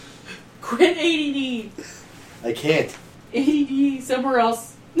 Quit ADD. I can't. ADD somewhere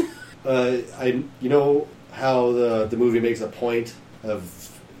else. You know how the movie makes a point of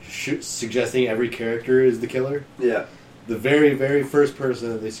suggesting every character is the killer? Yeah. The very, very first person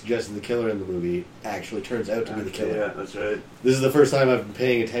that they suggested the killer in the movie actually turns out to be the killer. Yeah, that's right. This is the first time I've been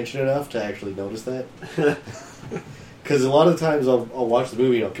paying attention enough to actually notice that. Because a lot of times I'll watch the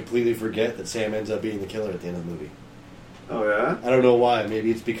movie and I'll completely forget that Sam ends up being the killer at the end of the movie. Oh, yeah? I don't know why.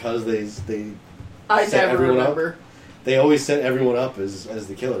 Maybe it's because they I set never everyone remember. up. They always set everyone up as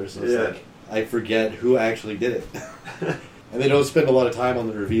the killer, so it's Yeah. like I forget who actually did it. And they don't spend a lot of time on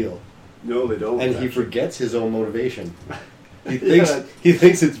the reveal. No, they don't. And he actually. forgets his own motivation. He Yeah.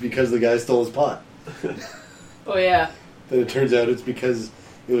 thinks it's because the guy stole his pot. Oh yeah. Then it turns out it's because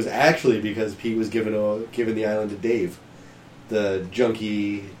it was actually because Pete was given the island to Dave, the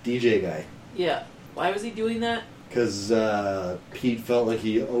junkie DJ guy. Yeah. Why was he doing that? Because Pete felt like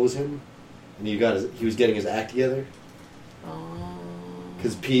he owes him, and he was getting his act together.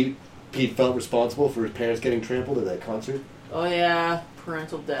 Because Pete felt responsible for his parents getting trampled at that concert. Oh yeah.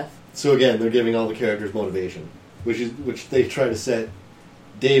 Parental death. So again, they're giving all the characters motivation, which they try to set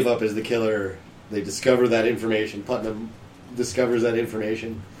Dave up as the killer. They discover that information. Putnam discovers that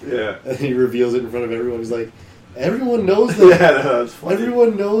information, Yeah. and he reveals it in front of everyone. He's like, everyone knows that. Yeah, no, that's funny.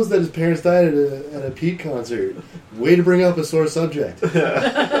 Everyone knows that his parents died at a Pete concert. Way to bring up a sore subject.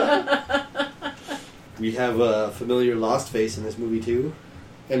 We have a familiar lost face in this movie too.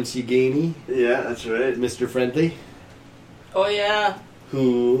 MC Gainey, Yeah, that's right. Mr. Friendly, Oh yeah.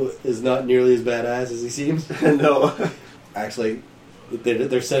 who is not nearly as badass as he seems. No. Actually,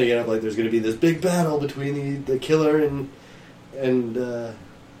 they're setting it up like there's going to be this big battle between the killer and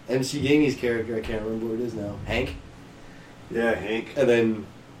MC Gainey's character. I can't remember what it is now. Hank. Yeah, Hank. And then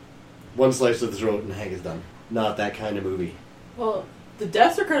one slice to the throat and Hank is done. Not that kind of movie. Well, the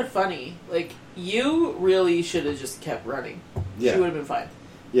deaths are kind of funny. Like, you really should have just kept running. Yeah. She would have been fine.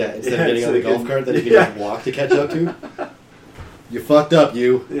 Yeah, instead Yeah, of getting so on the they golf can- cart that he can Yeah. just walk to catch up to. You fucked up,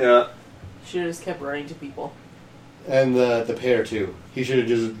 you. Yeah. Should have just kept running to people. And the pair, too. He should have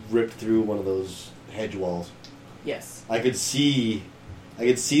just ripped through one of those hedge walls. Yes. I could see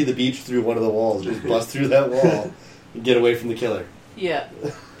the beach through one of the walls. Just bust through that wall and get away from the killer. Yeah.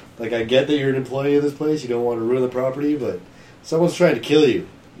 Like, I get that you're an employee of this place, you don't want to ruin the property, but someone's trying to kill you.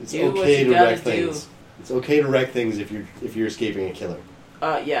 It's Do what okay you to gotta wreck things. It's okay to wreck things if you're escaping a killer.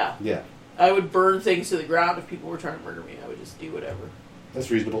 Yeah. Yeah, I would burn things to the ground if people were trying to murder me. I would just do whatever. that's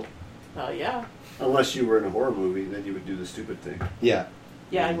reasonable. Yeah. Unless you were in a horror movie, then you would do the stupid thing. Yeah.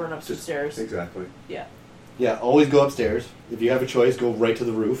 Yeah, I'd run up some Just- stairs. Exactly. Yeah. Yeah, always go upstairs. If you have a choice, go right to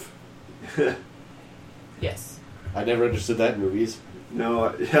the roof. Yes. I never understood that in movies.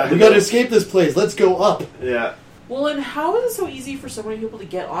 No, yeah. We gotta escape this place, let's go up! Yeah. Well, and how is it so easy for so many people to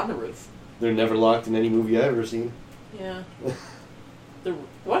get on the roof? They're never locked in any movie I've ever seen. Yeah. The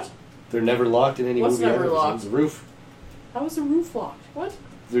what? They're never locked in any What's movie I've never ever locked? seen. The roof. How is the roof locked? What?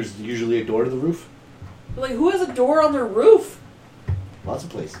 There's usually a door to the roof. Like, who has a door on their roof? Lots of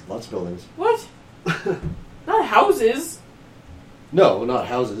places, lots of buildings. What? Not houses. No, not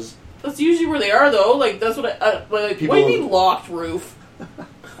houses. That's usually where they are, though. Like, that's what I... like, People- what do you mean locked roof?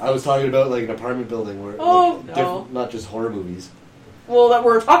 I was talking about like an apartment building where, Oh, like, no. not just horror movies. Well, that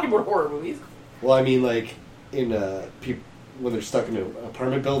we're talking about horror movies. Well, I mean like in when they're stuck in an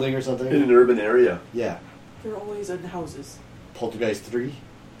apartment building or something. In an urban area. Yeah, They're always in houses. Poltergeist 3.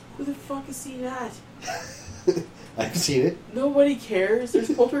 Who the fuck has seen that? I've seen it. Nobody cares.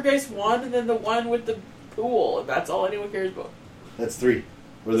 There's Poltergeist 1 and then the one with the pool, and that's all anyone cares about. That's 3.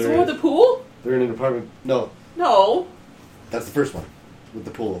 Where Is the they're one with the pool? they're in an apartment. No, No. that's the first one with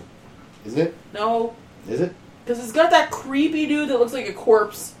the pool, isn't it? No. Is it? Because it's got that creepy dude that looks like a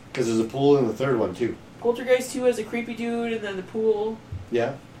corpse. Because there's a pool in the third one too. Poltergeist 2 has a creepy dude, and then the pool.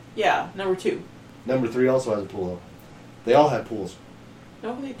 Yeah. Yeah, number 2. Number 3 also has a pool though. They all have pools.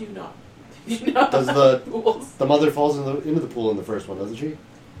 No, they do not. They do not Does have the pools. the mother falls into the pool in the first one, doesn't she?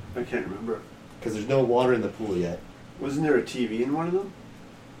 I can't remember. Because there's no water in the pool yet. Wasn't there a TV in one of them?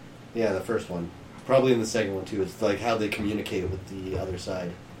 Yeah, the first one. Probably in the second one too. It's like how they communicate with the other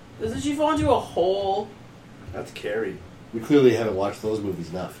side. Doesn't she fall into a hole? That's Carrie. We clearly haven't watched those movies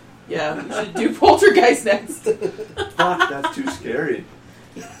enough. Yeah, we should do Poltergeist next. Fuck, that's too scary.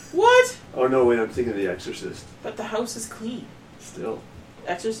 What? Oh no, wait, I'm thinking of The Exorcist. But the house is clean. Still.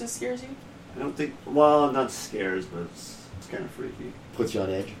 Exorcist scares you? I don't think, well, not scares, but it's kind of freaky. Puts you on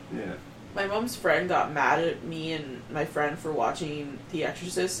edge. Yeah. My mom's friend got mad at me and my friend for watching The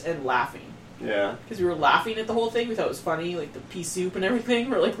Exorcist and laughing. Yeah. Because we were laughing at the whole thing. We thought it was funny, like the pea soup and everything.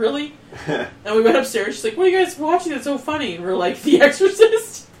 We're like, really? And we went upstairs. She's like, what are you guys watching that's so funny? And we're like, The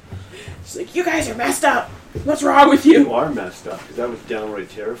Exorcist? She's like, you guys are messed up. What's wrong with You you? are messed up, because that was downright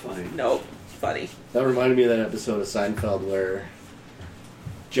terrifying. No, it's funny. That reminded me of that episode of Seinfeld where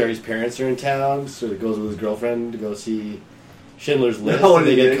Jerry's parents are in town, so he goes with his girlfriend to go see Schindler's List, Oh, and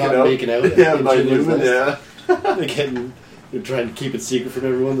they get caught making out. Yeah, in by Schindler's Newman, List. yeah. They're trying to keep it secret from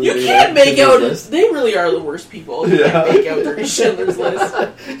everyone. that You they can't make Schindler's out. List. They really are the worst people. You Yeah. can't make out during Schindler's List.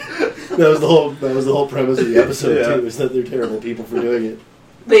 That was the whole premise of the episode Yeah. too. Is that they're terrible people for doing it.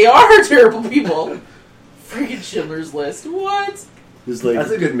 They are terrible people. Freaking Schindler's List. What? It's like That's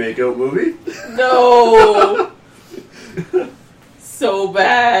a good makeout movie. No. So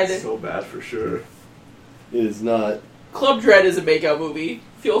bad. So bad for sure. it is not. Club Dread is a makeout movie.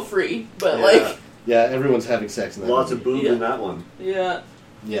 Feel free, but Yeah. like, Yeah, everyone's having sex in that. Lots of movie. boobs in that one. yeah.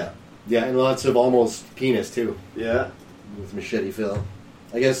 Yeah, and lots of almost penis too. Yeah. With Machete Phil.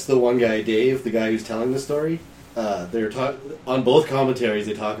 I guess the one guy, Dave, the guy who's telling the story, they're on both commentaries.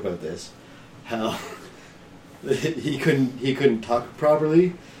 They talk about this, how he couldn't talk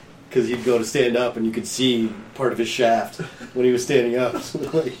properly because he'd go to stand up and you could see part of his shaft when he was standing up. So,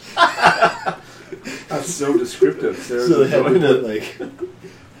 like, That's so descriptive. Sarah's so they had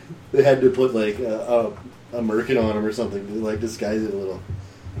to enjoying put like a merkin on him or something to like disguise it a little.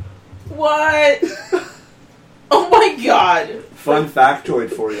 What? Oh my god. Fun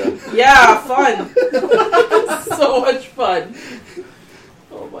factoid for you. Yeah, fun. So much fun.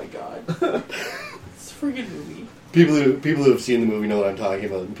 Oh my god. It's a freaking movie. People who have seen the movie know what I'm talking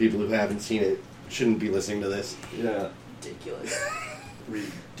about, and people who haven't seen it shouldn't be listening to this. Yeah. Ridiculous.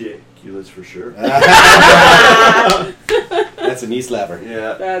 Ridiculous for sure. That's a knee slapper.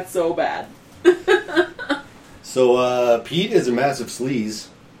 Yeah. That's so bad. So Pete is a massive sleaze,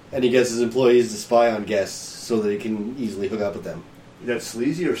 and he gets his employees to spy on guests so that he can easily hook up with them. Is that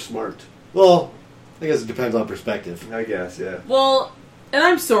sleazy or smart? Well, I guess it depends on perspective. I guess, yeah. Well, and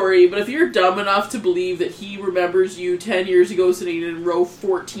I'm sorry, but if you're dumb enough to believe that he remembers you 10 years ago sitting in row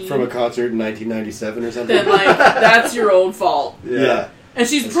 14, From a concert in 1997 or something. then, like, that's your own fault. Yeah, And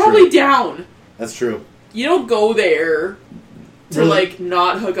she's That's probably true. down. that's true. You don't go there to, Really? like,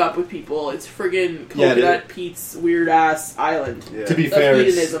 not hook up with people. It's friggin' Yeah, Coconut Pete's weird-ass island. Yeah. To be Of fair,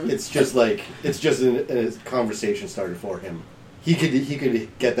 hedonism. it's just a conversation started for him. he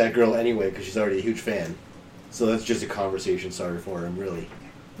could get that girl anyway because she's already a huge fan. So that's just a conversation starter for him, really.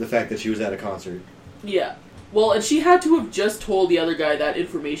 The fact that she was at a concert. Yeah. Well, and she had to have just told the other guy that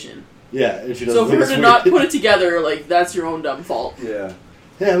information. Yeah, and she doesn't. So for her to not put it together, like, that's your own dumb fault. Yeah.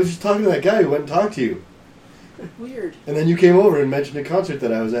 Yeah, I was just talking to that guy who went and talked to you. Weird. And then you came over and mentioned a concert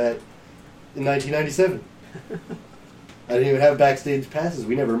that I was at in 1997. I didn't even have backstage passes.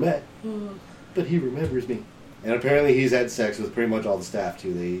 We never met. But he remembers me. And apparently he's had sex with pretty much all the staff,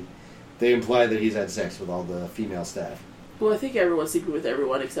 too. They imply that he's had sex with all the female staff. Well, I think everyone's sleeping with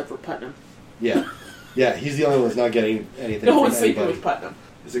everyone except for Putnam. Yeah. Yeah, he's the only one that's not getting anything No from one's sleeping anybody. with Putnam.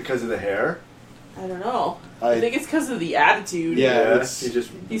 Is it because of the hair? I don't know. I think it's because of the attitude. Yeah,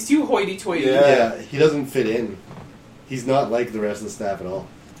 he's too hoity-toity. Yeah, he doesn't fit in. He's not like the rest of the staff at all.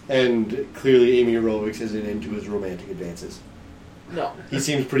 And clearly Amy Aerobics isn't into his romantic advances. No. He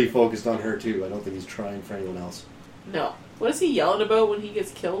seems pretty focused on her, too. I don't think he's trying for anyone else. No. What is he yelling about when he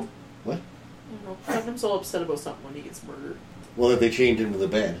gets killed? What? I don't know. Putnam's all upset about something when he gets murdered. Well, that they chained him to the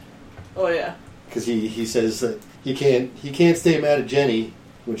bed. Oh, yeah. Because he says that he can't stay mad at Jenny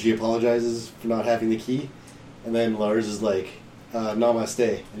when she apologizes for not having the key. And then Lars is like,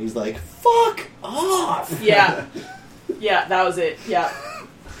 namaste. And he's like, fuck off! Yeah. Yeah, that was it. Yeah.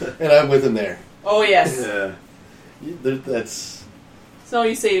 And I'm with him there. Oh, yes. Yeah. That's... It's not what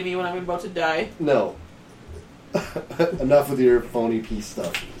you say to me when I'm about to die. No. Enough with your phony peace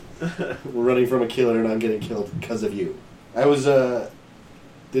stuff. We're running from a killer and I'm getting killed because of you. I was,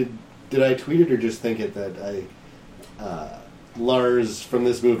 Did I tweet it or just think it that Lars from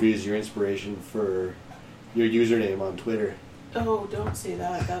this movie is your inspiration for your username on Twitter? Oh, don't say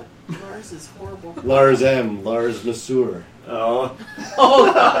that. That Lars is horrible. Lars M. Lars Masur. Oh.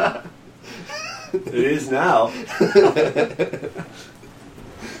 Oh, God. It is now.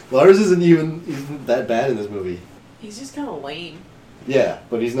 Lars isn't even that bad in this movie. He's just kind of lame. Yeah,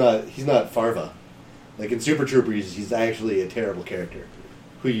 but he's not Farva. Like in Super Troopers, he's actually a terrible character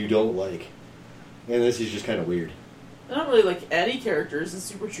who you don't like. And this is just kind of weird. I don't really like any characters in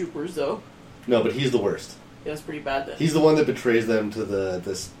Super Troopers, though. No, but he's the worst. Yeah, it's pretty bad then. He's the one that betrays them to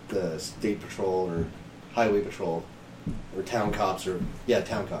the state patrol or highway patrol or town cops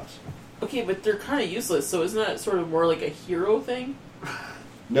town cops. Okay, but they're kind of useless, so isn't that sort of more like a hero thing?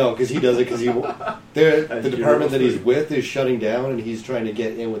 No, because he does it because the department that he's with is shutting down, and he's trying to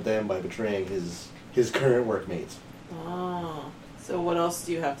get in with them by betraying his current workmates. Oh, so what else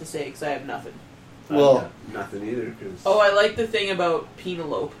do you have to say? Because I have nothing. Well, nothing either. Cause... Oh, I like the thing about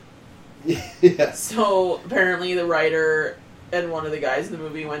Penelope. Yeah. So apparently, the writer and one of the guys in the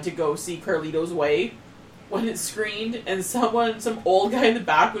movie went to go see Carlito's Way when it screened, and some old guy in the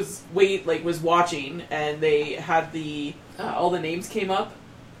back was watching, and they had all the names came up,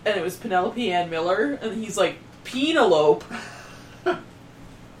 and it was Penelope Ann Miller, and he's like, Penelope?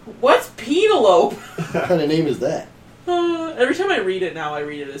 What's Penelope? What kind of name is that? Every time I read it now, I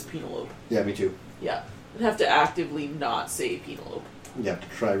read it as Penelope. Yeah, me too. Yeah. I'd have to actively not say Penelope. You have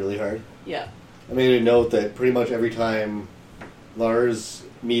to try really hard. Yeah. I made a note that pretty much every time Lars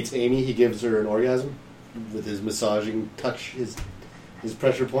meets Amy, he gives her an orgasm with his massaging touch, his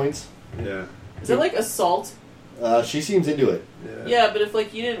pressure points. Yeah. Is that like assault? She seems into it. Yeah, but if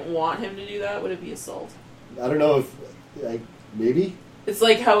you didn't want him to do that, would it be assault? I don't know if... maybe? It's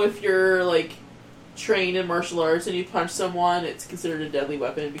like how if you're trained in martial arts and you punch someone, it's considered a deadly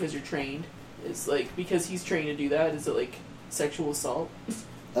weapon because you're trained. It's because he's trained to do that, is it sexual assault?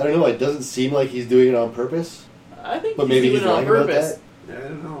 I don't know, it doesn't seem like he's doing it on purpose. I think but he's maybe doing he's it on lying about purpose. that. I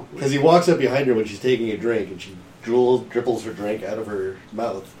don't know. Because he walks up behind her when she's taking a drink and she dripples her drink out of her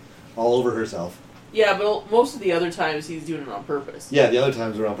mouth all over herself. Yeah, but most of the other times he's doing it on purpose. Yeah, the other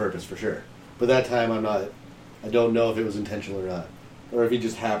times are on purpose for sure. But that time I don't know if it was intentional or not. Or if he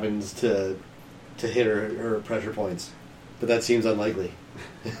just happens to hit her pressure points. But that seems unlikely.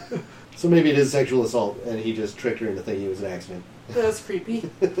 So maybe it is sexual assault and he just tricked her into thinking it was an accident. That's creepy.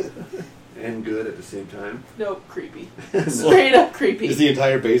 And good at the same time. Nope, creepy. Straight up creepy. Is the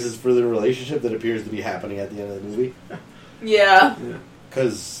entire basis for the relationship that appears to be happening at the end of the movie? Yeah.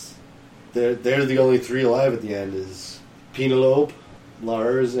 Because they're the only three alive at the end is Penelope,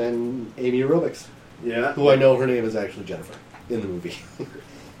 Lars, and Amy Aerobics. Yeah. Who I know her name is actually Jennifer in the movie.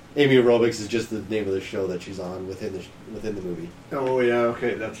 Amy Aerobics is just the name of the show that she's on within the movie. Oh yeah,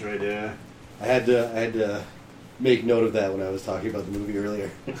 okay, that's right. Yeah. I had to make note of that when I was talking about the movie earlier.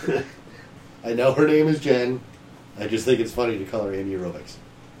 I know her name is Jen. I just think it's funny to call her Amy Aerobics.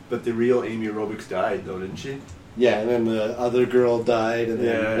 But the real Amy Aerobics died, though, didn't she? Yeah, and then the other girl died, and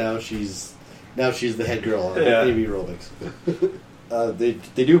then now she's the head girl on Amy Aerobics.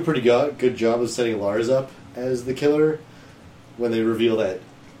 They do a pretty good job of setting Lars up as the killer, when they reveal that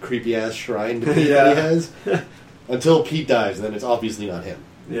creepy ass shrine to Pete Yeah. that he has. Until Pete dies, and then it's obviously not him.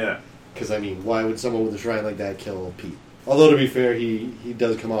 Yeah. Because, I mean, why would someone with a shrine like that kill Pete? Although, to be fair, he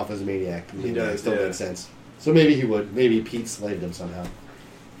does come off as a maniac. He does, It still yeah. makes sense. So maybe he would. Maybe Pete slighted him somehow.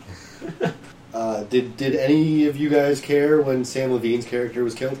 Did any of you guys care when Sam Levine's character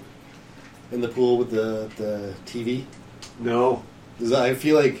was killed? In the pool with the TV? No. 'Cause I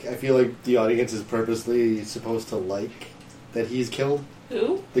feel like the audience is purposely supposed to like that he's killed.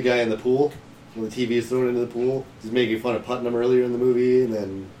 Who? The guy in the pool, when the TV is thrown into the pool. He's making fun of Putnam earlier in the movie, and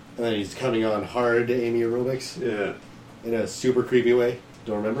then he's coming on hard to Amy Aerobics Yeah. in a super creepy way.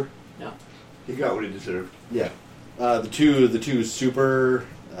 Don't remember? No. He got what he deserved. Yeah. The two super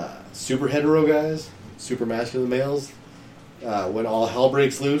hetero guys, super masculine males, when all hell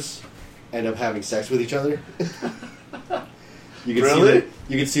breaks loose, end up having sex with each other. You can see Really? them.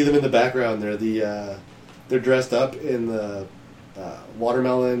 You can see them in the background. They're dressed up in the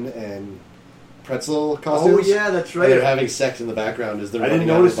watermelon and pretzel costumes. Oh, yeah, that's right. And they're having sex in the background as they're. I didn't running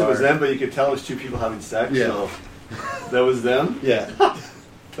out of notice the it was bar. them, but you could tell it was two people having sex. Yeah. So that was them. Yeah.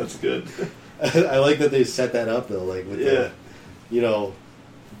 That's good. I like that they set that up though, like with Yeah.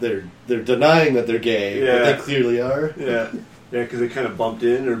 they're denying that they're gay, but Yeah. they clearly are. Yeah. Yeah, because they kind of bumped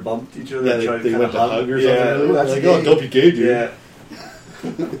in or bumped each other. Yeah, and tried they to went to kinda hug or Yeah, something. oh, that's Like, gay. oh, don't be gay, dude. Yeah.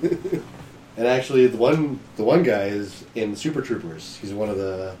 And actually, the one guy is in Super Troopers. He's one of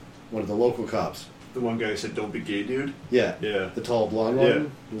the local cops. The one guy said, "Don't be gay, dude." Yeah, Yeah. the tall blonde Yeah.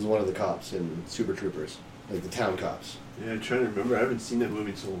 one was one of the cops in Super Troopers, like the town cops. Yeah, I'm trying to remember. I haven't seen that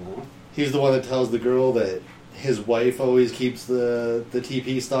movie in so long. He's the one that tells the girl that his wife always keeps the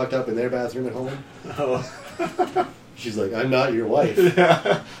TP stocked up in their bathroom at home. Oh. She's like, "I'm not your wife."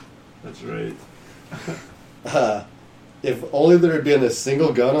 Yeah. That's right. If only there had been a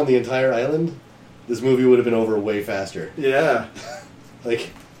single gun on the entire island, this movie would have been over way faster. Yeah. Like,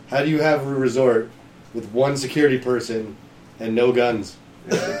 how do you have a resort with one security person and no guns?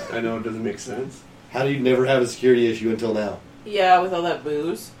 Yeah, I know it doesn't make sense. How do you never have a security issue until now? Yeah, with all that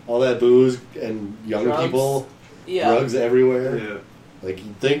booze. All that booze and young Drugs. people, Yeah. drugs everywhere. Yeah. Like,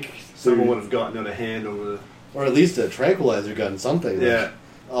 you'd think Someone would have gotten out of hand over the. or at least a tranquilizer gun, something. Like, Yeah.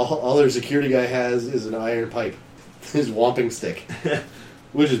 all their security guy has is an iron pipe, his whomping stick,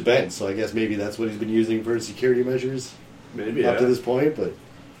 which is bent. So I guess maybe that's what he's been using for security measures Maybe. up Yeah. to this point. But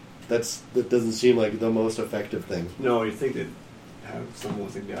that doesn't seem like the most effective thing, No, you'd think they'd have someone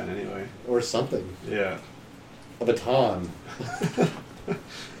with a gun anyway. or something. Yeah. A baton,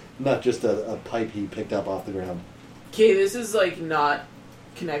 not just a pipe he picked up off the ground. Okay, this is like not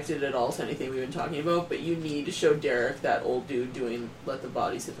connected at all to anything we've been talking about, but you need to show Derek that old dude doing "Let the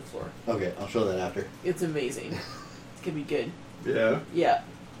Bodies Hit the Floor." Okay, I'll show that after. It's amazing. It's gonna be good. Yeah. Yeah.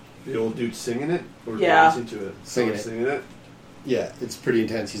 The old dude singing it or Yeah. dancing to it. Singing it. Singing it. Yeah, it's pretty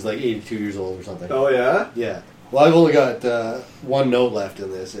intense. He's like 82 years old or something. Oh yeah. Yeah. Well, I've only got one note left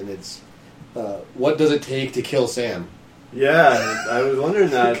in this, and it's what does it take to kill Sam? Yeah, I was wondering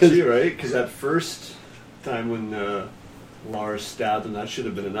that 'Cause- too, right? Because that first time when Lars stabbed him, that should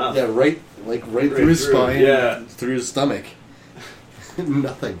have been enough. Yeah, right through his through, spine, yeah. through his stomach.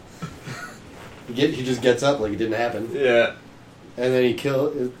 Nothing. He just gets up like it didn't happen, Yeah. and then he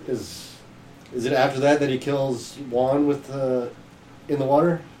Is it after that he kills Juan with in the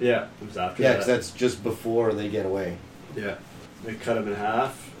water? Yeah. It was after Yeah, that. because that's just before they get away. Yeah. They cut him in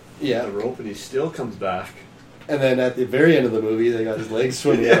half. Yeah. with The rope, and he still comes back. And then at the very end of the movie, they got his legs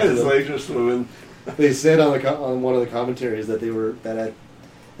swimming. Yeah, after his them. legs are swimming. They said on one of the commentaries that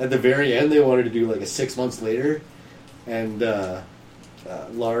at the very end they wanted to do like a 6 months later, and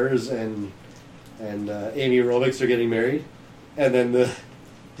Lars and Amy Aerobics are getting married, and then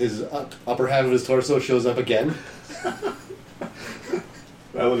his upper half of his torso shows up again.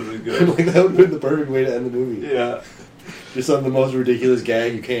 That would have been good. Like that would have been the perfect way to end the movie. Yeah. Just on the most ridiculous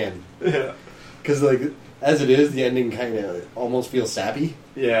gag you can. Yeah. Because like as it is, the ending kind of almost feels sappy.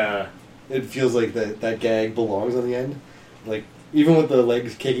 Yeah. It feels like that gag belongs on the end. Like, even with the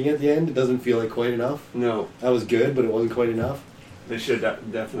legs kicking at the end, it doesn't feel like quite enough. No. That was good, but it wasn't quite enough. They should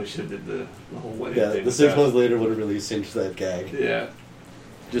definitely should have did the whole wedding Yeah, thing. the 6 months later would have really cinched that gag. Yeah.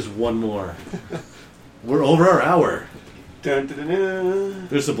 Just one more. We're over our hour. Dun, dun, dun, dun.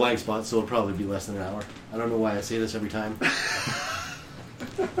 There's a blank spot, so it'll probably be less than an hour. I don't know why I say this every time.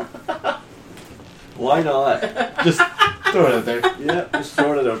 Why not? Just throw it out there. Yeah, just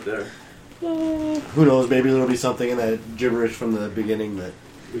throwing it out there. Who knows, maybe there'll be something in that gibberish from the beginning that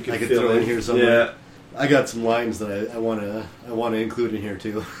We I could fill throw in here somewhere. Yeah. I got some lines that I want to include in here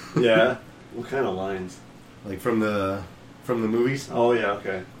too. Yeah. What kind of lines? Like from the movies. Oh yeah,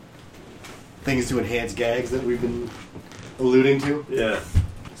 okay. Things to enhance gags that we've been alluding to. Yeah.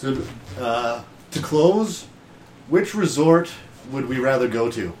 So, to close, which resort would we rather go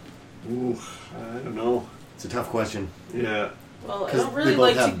to? Ooh, I don't know. It's a tough question. Yeah. Well, I 'Cause don't they really both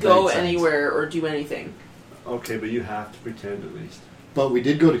like to have go bright sides. anywhere or do anything. Okay, but you have to pretend at least. But we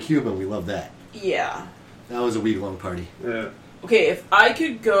did go to Cuba. We loved that. Yeah. That was a week-long party. Yeah. Okay, if I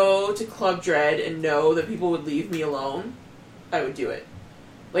could go to Club Dread and know that people would leave me alone, I would do it.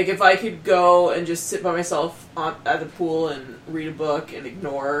 Like, if I could go and just sit by myself at the pool and read a book and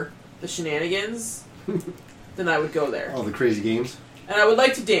ignore the shenanigans, then I would go there. All the crazy games. And I would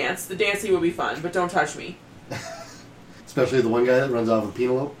like to dance. The dancing would be fun, but don't touch me. Especially the one guy that runs off with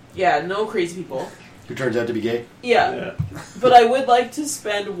Penelope, Yeah, no crazy people. who turns out to be gay. Yeah. Yeah. But I would like to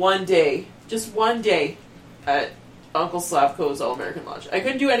spend one day, just one day, at Uncle Slavko's All-American Lodge. I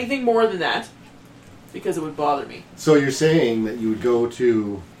couldn't do anything more than that, because it would bother me. So you're saying that you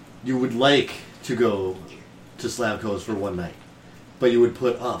would like to go to Slavko's for one night, but you would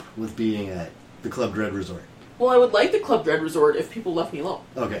put up with being at the Club Dread Resort. Well, I would like the Club Dread Resort if people left me alone.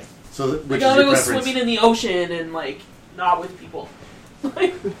 Okay, so which Like, is I your go preference? swimming in the ocean and, like, not with people.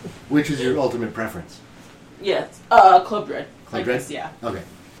 Like, Which is your ultimate preference? yeah, Club Dread. Club I Dread? guess, yeah. Okay.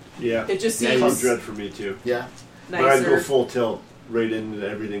 Yeah. It just Yeah, seems Club Dread for me too. Yeah. But I'd go nicer. full tilt right into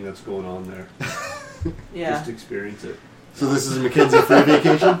everything that's going on there. Yeah. Just experience it. So this is a Mackenzie free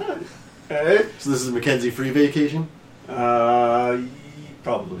vacation? Hey? So this is a Mackenzie free vacation?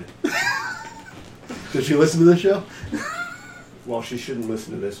 Probably. Does she listen to this show? Well, she shouldn't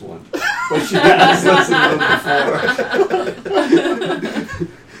listen to this one. But she has listened to them before.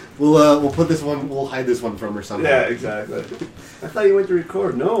 We'll put this one. We'll hide this one from her somehow. Yeah, exactly. I thought you went to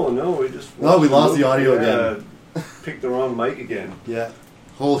record. No, we just... No, we lost the watched audio movie. Yeah, picked the wrong mic again. Yeah.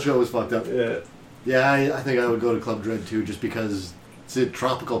 Whole show was fucked up. Yeah. Yeah, I think I would go to Club Dread too, just because it's a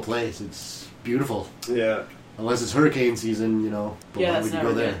tropical place. It's beautiful. Yeah. Unless it's hurricane season, you know. But Yeah, why that's would you go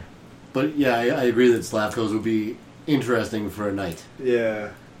never there? good. But yeah, I agree that Slavko's would be interesting for a night. Yeah.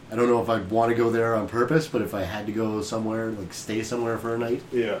 I don't know if I'd want to go there on purpose, but if I had to go somewhere, like stay somewhere for a night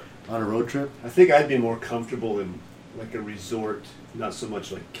Yeah. on a road trip, I think I'd be more comfortable in like a resort, not so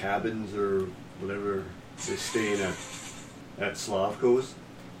much like cabins or whatever they stay in at Slavko's.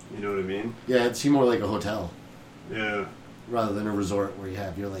 You know what I mean? yeah, it'd seem more like a hotel Yeah. rather than a resort where you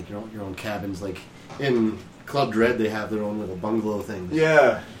have your own cabins. Like in Club Dread, they have their own little bungalow things.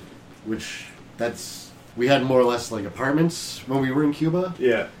 Yeah. We had more or less like apartments when we were in Cuba.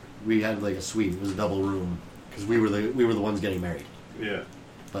 Yeah. We had like a suite. It was a double room because we were the ones getting married. Yeah.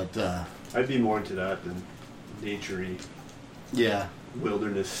 But I'd be more into that than nature-y, yeah,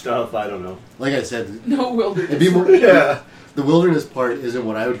 wilderness stuff. I don't know. like I said, No wilderness. it'd be more. Yeah. The wilderness part isn't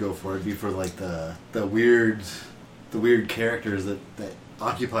what I would go for. It'd be for like the weird characters that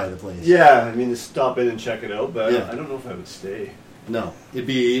occupy the place. Yeah, I mean, to stop in and check it out, but Yeah. I don't know if I would stay. No, it'd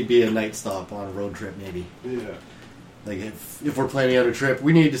be a night stop on a road trip maybe. Yeah. Like if we're planning out a trip,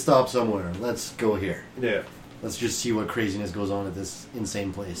 we need to stop somewhere. Let's go here. Yeah. Let's just see what craziness goes on at this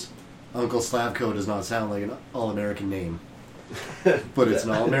insane place. Uncle Slavko does not sound like an all-American name, but it's an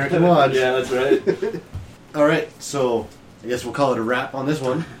all-American lodge. Yeah, that's right. All right, so I guess we'll call it a wrap on this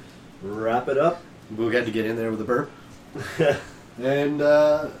one. Wrap it up. We'll get to get in there with a burp. And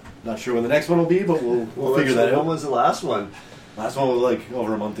not sure when the next one will be, but we'll figure that When out. was the last one? Last one was like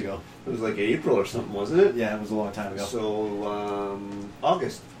over a month ago. It was like April or something, wasn't it? Yeah, it was a long time ago. So,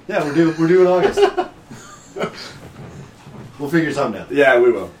 August. Yeah, we're due in August. We'll figure something out. Yeah,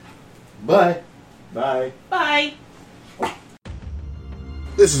 we will. Bye. Bye. Bye.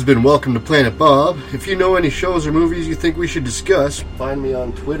 This has been Welcome to Planet Bob. If you know any shows or movies you think we should discuss, find me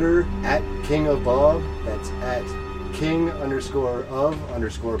on Twitter at King of Bob. That's at King_of_Bob.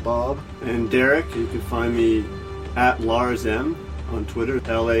 And Derek, you can find me at Lars M on Twitter,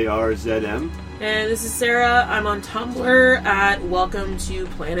 LARZM. And this is Sarah. I'm on Tumblr at Welcome to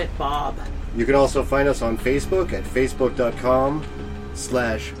Planet Bob. You can also find us on Facebook at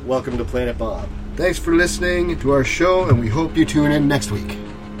facebook.com/Welcome to Planet Bob. Thanks for listening to our show, and we hope you tune in next week.